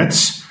in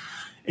minutes,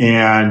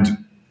 and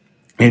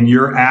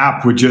your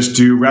app would just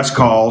do REST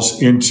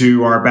calls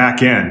into our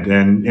back end.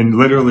 And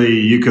literally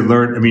you could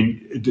learn,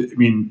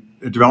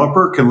 a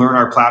developer can learn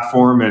our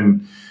platform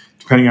and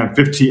depending on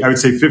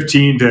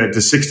 15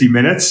 to 60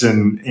 minutes.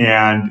 And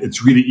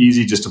it's really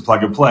easy just to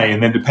plug and play.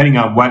 And then depending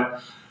on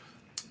what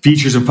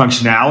features and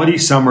functionality,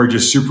 some are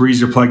just super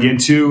easy to plug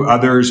into.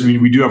 Others,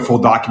 we do have full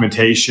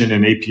documentation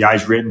and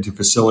APIs written to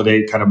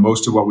facilitate kind of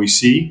most of what we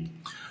see.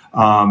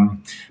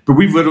 But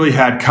we've literally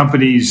had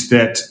companies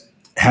that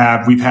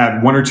we've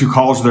had one or two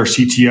calls with our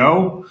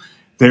CTO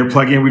they're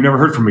plugging in. We've never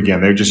heard from them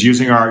again. They're just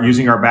using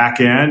our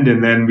back end.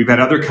 And then we've had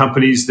other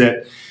companies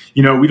that,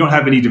 we don't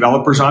have any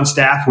developers on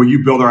staff. Will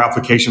you build our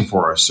application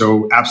for us?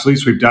 So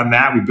absolutely. So we've done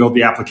that. We build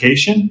the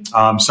application.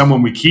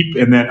 Someone we keep,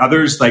 and then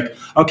others like,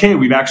 okay,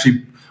 we've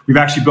actually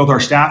built our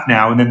staff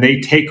now, and then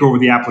they take over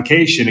the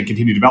application and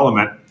continue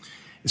development.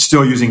 It's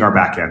still using our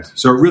back end.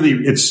 So it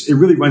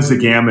really runs the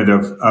gamut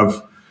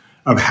of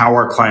how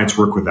our clients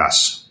work with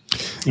us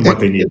and what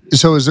they need.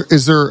 So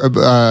is there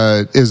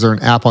an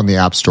app on the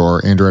App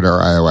Store, Android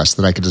or iOS,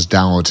 that I could just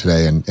download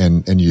today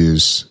and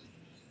use?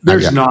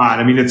 There's not.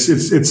 I mean,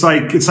 it's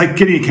like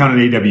getting an account on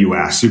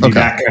AWS. It'd be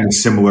that kind of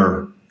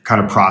similar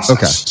kind of process.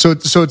 Okay.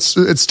 So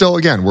it's still,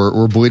 again,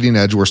 we're bleeding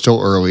edge. We're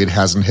still early. It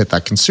hasn't hit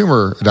that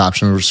consumer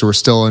adoption. So we're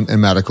still in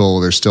medical.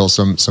 There's still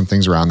some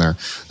things around there.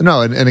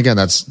 No, and again,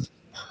 that's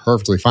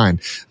perfectly fine.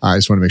 I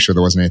just want to make sure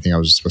there wasn't anything I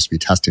was supposed to be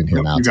testing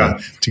here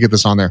to get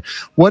this on there.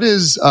 What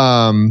is,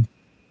 as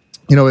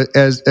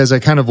I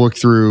kind of look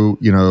through,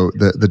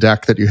 the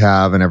deck that you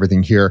have and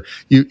everything here,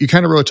 you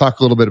kind of really talk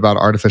a little bit about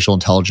artificial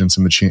intelligence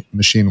and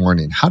machine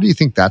learning. How do you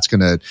think that's going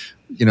to,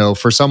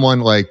 for someone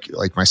like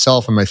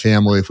myself and my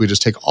family, if we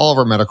just take all of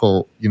our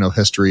medical,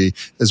 history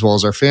as well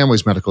as our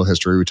family's medical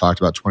history, we talked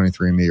about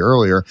 23andMe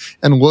earlier,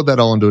 and load that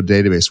all into a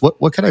database,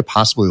 what could I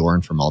possibly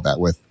learn from all that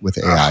with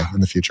AI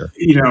in the future?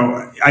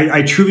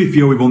 I truly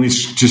feel we've only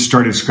just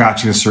started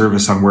scratching the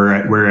surface on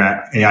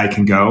where AI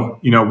can go.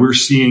 We're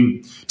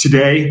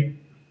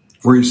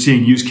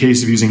seeing use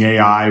cases of using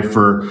AI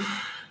for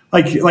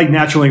like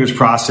natural language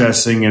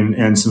processing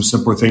and some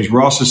simpler things.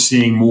 We're also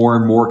seeing more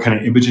and more kind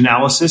of image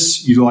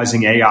analysis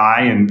utilizing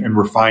AI, and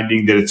we're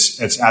finding that it's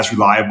as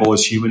reliable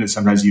as human and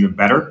sometimes even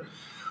better,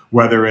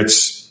 whether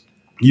it's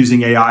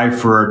using AI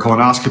for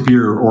colonoscopy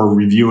or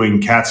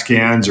reviewing CAT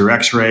scans or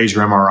X-rays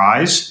or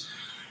MRIs.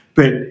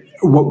 But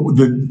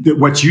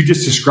what you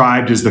just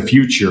described is the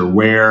future,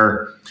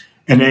 where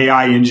an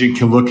AI engine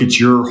can look at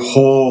your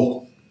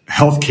whole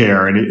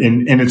healthcare,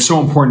 and it's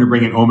so important to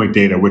bring in omic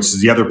data, which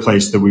is the other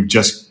place that we've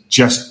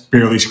just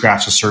barely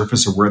scratched the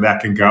surface of where that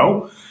can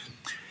go,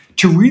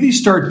 to really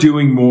start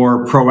doing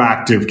more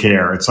proactive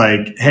care. It's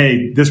like,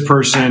 hey, this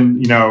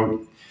person,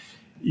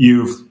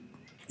 you've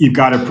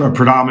got a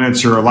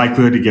predominance or a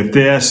likelihood to get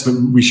this.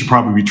 We should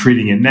probably be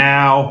treating it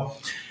now.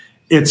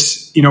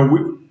 It's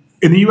in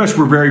the U.S.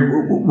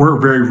 we're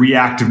a very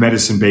reactive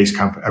medicine based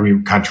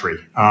country.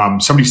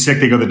 Somebody's sick,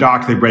 they go to the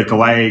doctor, they break a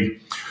leg.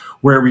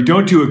 Where we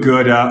don't do a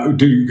good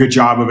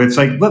job of it, it's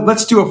like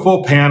let's do a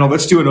full panel,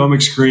 let's do an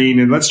omic screen,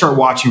 and let's start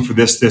watching for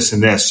this,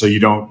 and this, so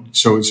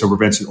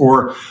prevents it.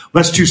 Or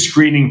let's do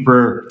screening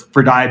for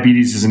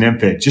diabetes as an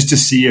infant, just to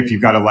see if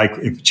you've got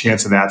a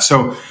chance of that.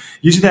 So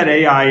using that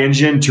AI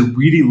engine to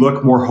really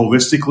look more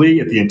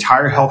holistically at the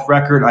entire health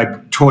record, I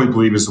totally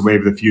believe is the way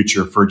of the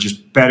future for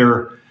just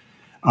better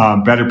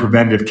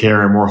preventative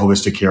care and more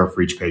holistic care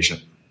for each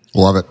patient.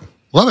 Love it,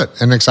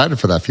 and excited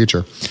for that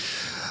future.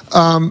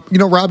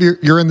 Rob,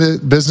 you're in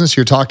the business.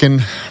 You're talking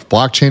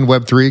blockchain,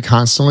 Web3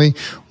 constantly.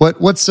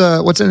 What's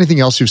anything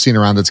else you've seen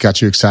around that's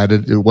got you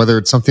excited? Whether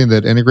it's something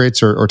that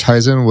integrates or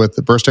ties in with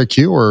the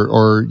BurstIQ,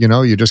 or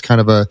you're just kind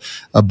of a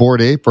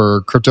Bored Ape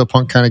or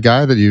CryptoPunk kind of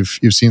guy that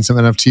you've seen some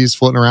NFTs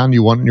floating around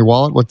you want in your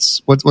wallet.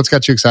 What's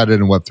got you excited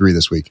in Web3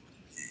 this week?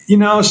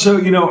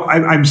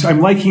 I'm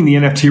liking the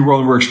NFT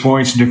world, and we're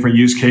exploring some different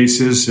use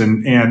cases,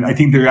 and I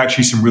think there are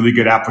actually some really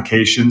good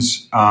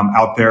applications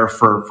out there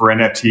for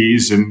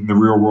NFTs in the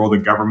real world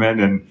of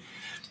government,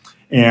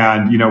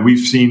 and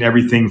we've seen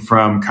everything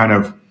from kind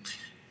of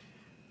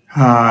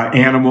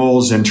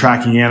animals and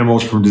tracking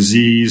animals from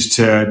disease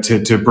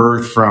to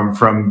birth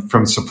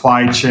from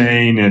supply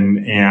chain,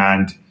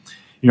 and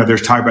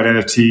there's talk about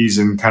NFTs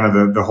and kind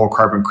of the whole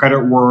carbon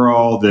credit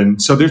world. And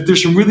so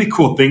there's some really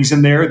cool things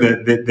in there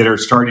that are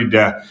starting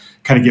to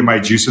kind of get my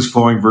juices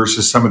flowing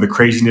versus some of the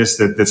craziness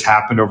that's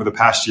happened over the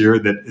past year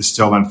that is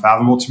still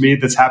unfathomable to me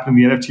that's happened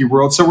in the NFT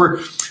world. So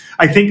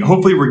I think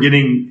hopefully we're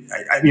getting,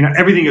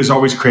 everything is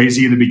always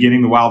crazy in the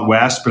beginning, the Wild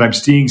West, but I'm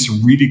seeing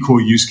some really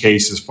cool use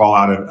cases fall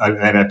out of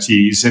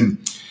NFTs.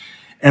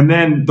 And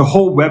then the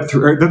whole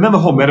then the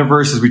whole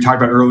metaverse, as we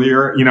talked about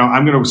earlier,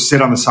 I'm going to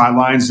sit on the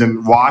sidelines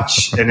and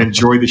watch and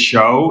enjoy the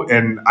show.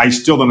 And I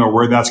still don't know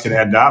where that's going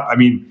to end up.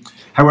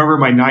 However,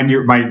 my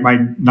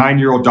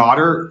 9-year-old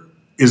daughter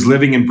is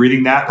living and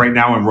breathing that right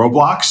now in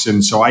Roblox.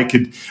 And so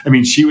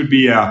she would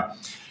be a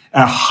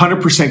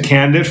 100%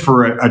 candidate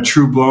for a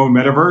true blown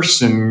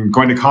metaverse and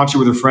going to concert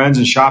with her friends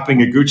and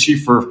shopping at Gucci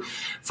for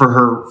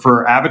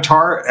her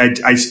avatar.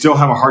 I still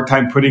have a hard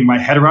time putting my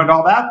head around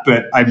all that,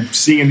 but I'm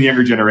seeing in the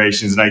younger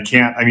generations, and I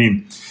can't.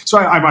 So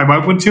I'm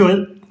open to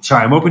it.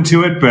 I'm open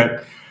to it,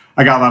 but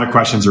I got a lot of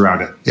questions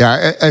around it.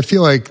 Yeah, I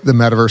feel like the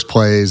metaverse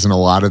plays and a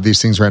lot of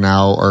these things right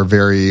now are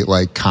very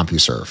like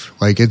CompuServe.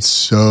 Like it's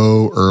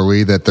so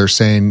early that they're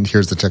saying,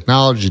 here's the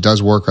technology, it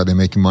does work. Are they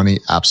making money?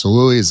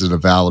 Absolutely. Is it a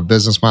valid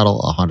business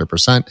model?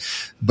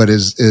 100%. But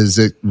is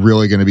it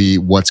really going to be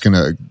what's going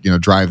to,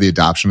 drive the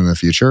adoption in the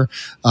future?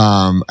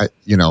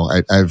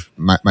 I've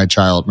my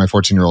child, my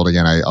 14-year-old,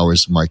 again, I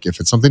always am like, if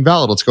it's something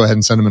valid, let's go ahead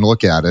and send him in to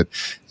look at it.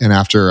 And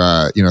after,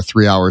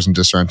 3 hours in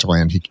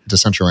Decentraland, he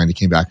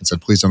came back and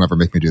said, please don't ever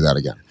make me do that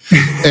again.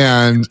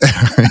 And,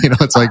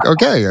 it's like,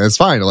 okay, it's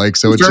fine. Like,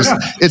 so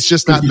it's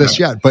just not this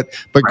yet, but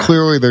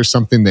clearly there's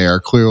something there.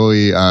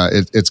 Clearly,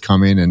 it's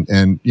coming.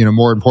 And,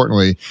 more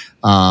importantly,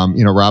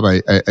 Rob,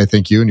 I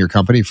thank you and your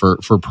company for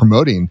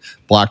promoting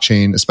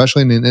blockchain,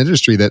 especially in an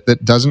industry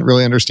that doesn't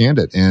really understand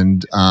it.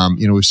 And,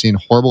 we've seen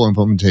horrible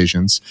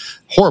implementations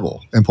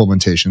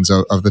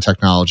of the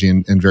technology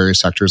in various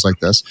sectors like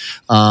this.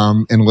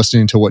 And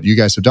listening to what you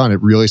guys have done,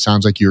 it really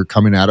sounds like you're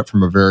coming at it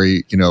from a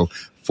very,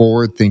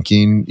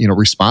 forward-thinking,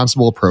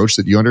 responsible approach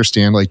that you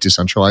understand. Like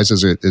decentralized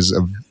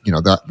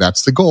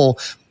that's the goal.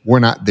 We're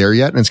not there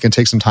yet, and it's going to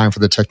take some time for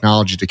the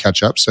technology to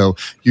catch up. So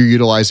you're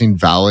utilizing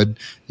valid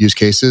use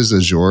cases,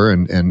 Azure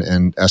and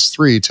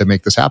S3, to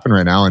make this happen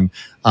right now. And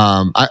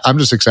I'm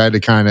just excited to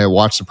kind of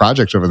watch the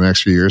project over the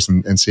next few years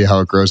and see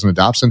how it grows and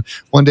adopts. And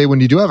one day when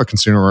you do have a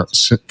consumer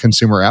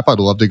app, I'd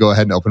love to go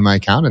ahead and open my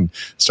account and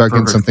start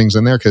getting some things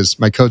in there because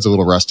my code's a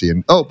little rusty.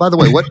 And oh, by the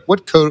way,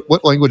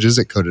 what language is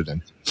it coded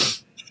in?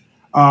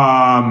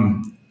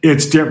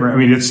 It's different. I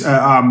mean, it's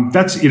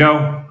that's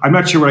I'm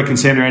not sure what I can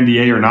say under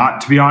NDA or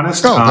not, to be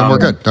honest. Oh, then we're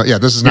good. No,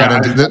 this is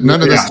not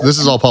none of this. This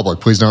is all public.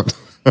 Please don't.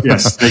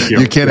 Yes, thank you.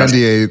 You can't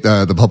NDA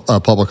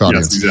the public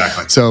audience. Yes,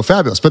 exactly. So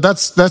fabulous, but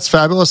that's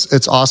fabulous.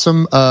 It's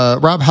awesome.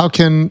 Rob, how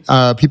can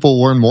people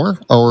learn more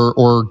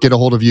or get a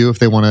hold of you if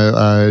they want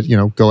to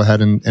go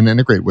ahead and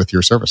integrate with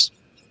your service?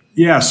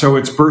 Yeah, so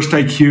it's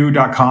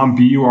burstiq.com,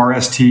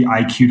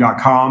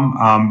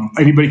 burstiq.com.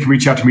 Anybody can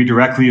reach out to me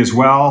directly as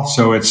well.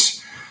 So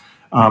it's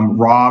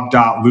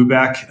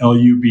Rob.Lubeck,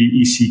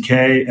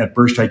 Lubeck at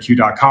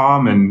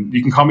burstiq.com. And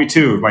you can call me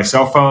too. My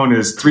cell phone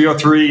is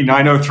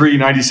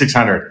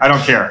 303-903-9600. I don't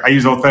care. I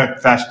use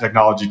old-fashioned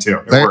technology too.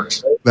 It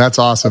works. That's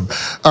awesome.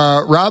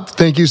 Rob,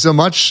 thank you so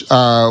much.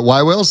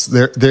 Y-Whales,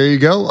 there you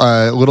go.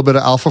 A little bit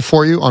of alpha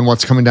for you on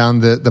what's coming down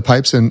the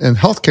pipes and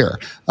healthcare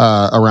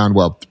around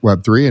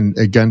Web3. And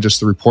again, just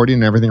the reporting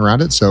and everything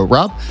around it. So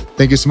Rob,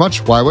 thank you so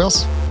much.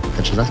 Y-Whales.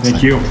 Catch you next time.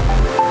 Thank you.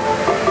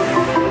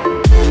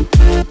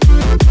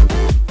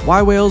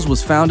 Y-Whales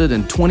was founded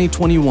in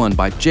 2021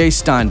 by Jay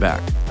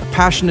Steinbach, a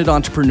passionate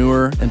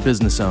entrepreneur and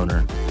business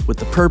owner, with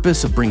the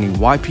purpose of bringing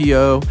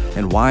YPO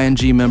and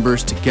YNG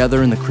members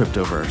together in the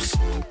cryptoverse.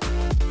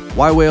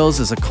 Y-Whales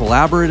is a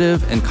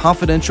collaborative and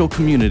confidential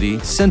community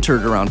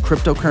centered around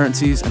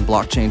cryptocurrencies and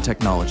blockchain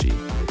technology,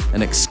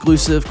 an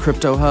exclusive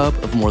crypto hub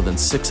of more than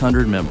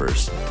 600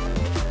 members.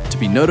 To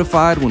be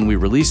notified when we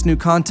release new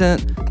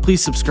content,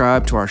 please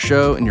subscribe to our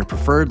show in your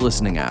preferred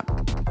listening app.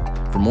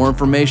 For more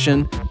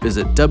information,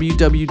 visit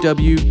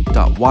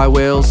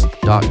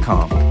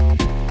www.ywhales.com.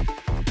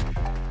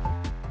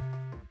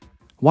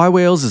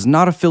 Y-Whales is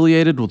not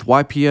affiliated with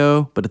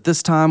YPO, but at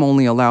this time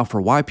only allow for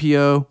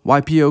YPO,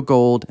 YPO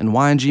Gold, and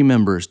YNG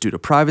members due to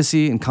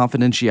privacy and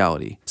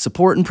confidentiality.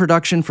 Support and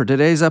production for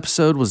today's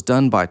episode was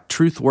done by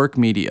Truthwork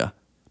Media.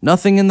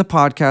 Nothing in the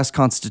podcast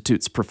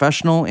constitutes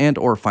professional and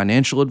or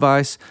financial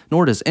advice,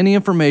 nor does any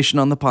information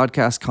on the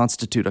podcast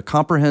constitute a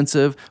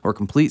comprehensive or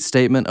complete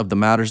statement of the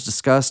matters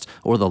discussed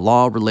or the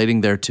law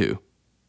relating thereto.